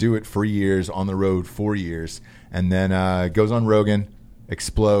 trying to do it for years, on the road 4 years. And then goes on Rogan,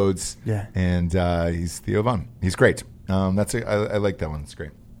 explodes. Yeah. And he's Theo Vaughn. He's great. I like that one. It's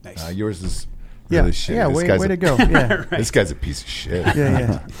great. Nice. Yours is really shit. Yeah, This way guy's to go. Yeah. This guy's a piece of shit.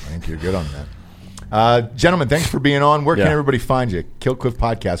 Yeah. I think you're good on that. Gentlemen, thanks for being on. Where can everybody find you? Killcliff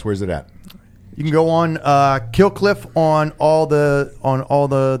Podcast, where's it at? You can go on Killcliff on all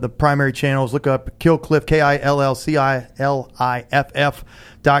the primary channels. Look up Killcliff,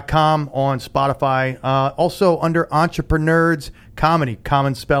 KILLCILIFF.com on Spotify. Also under Entrepreneurs Comedy,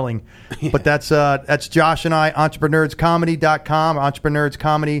 common spelling. But that's Josh and I, entrepreneurscomedy.com, Entrepreneurs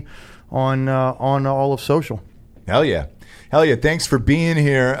Comedy on all of social. Hell yeah. Thanks for being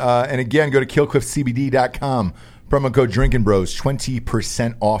here. And again, go to killcliffcbd.com. Promo code Drinking Bros,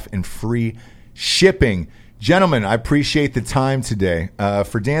 20% off and free shipping. Gentlemen, I appreciate the time today.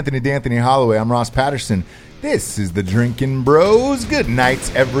 For D'Anthony Holloway, I'm Ross Patterson. This is the Drinking Bros. Good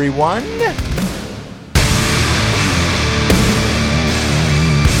night, everyone.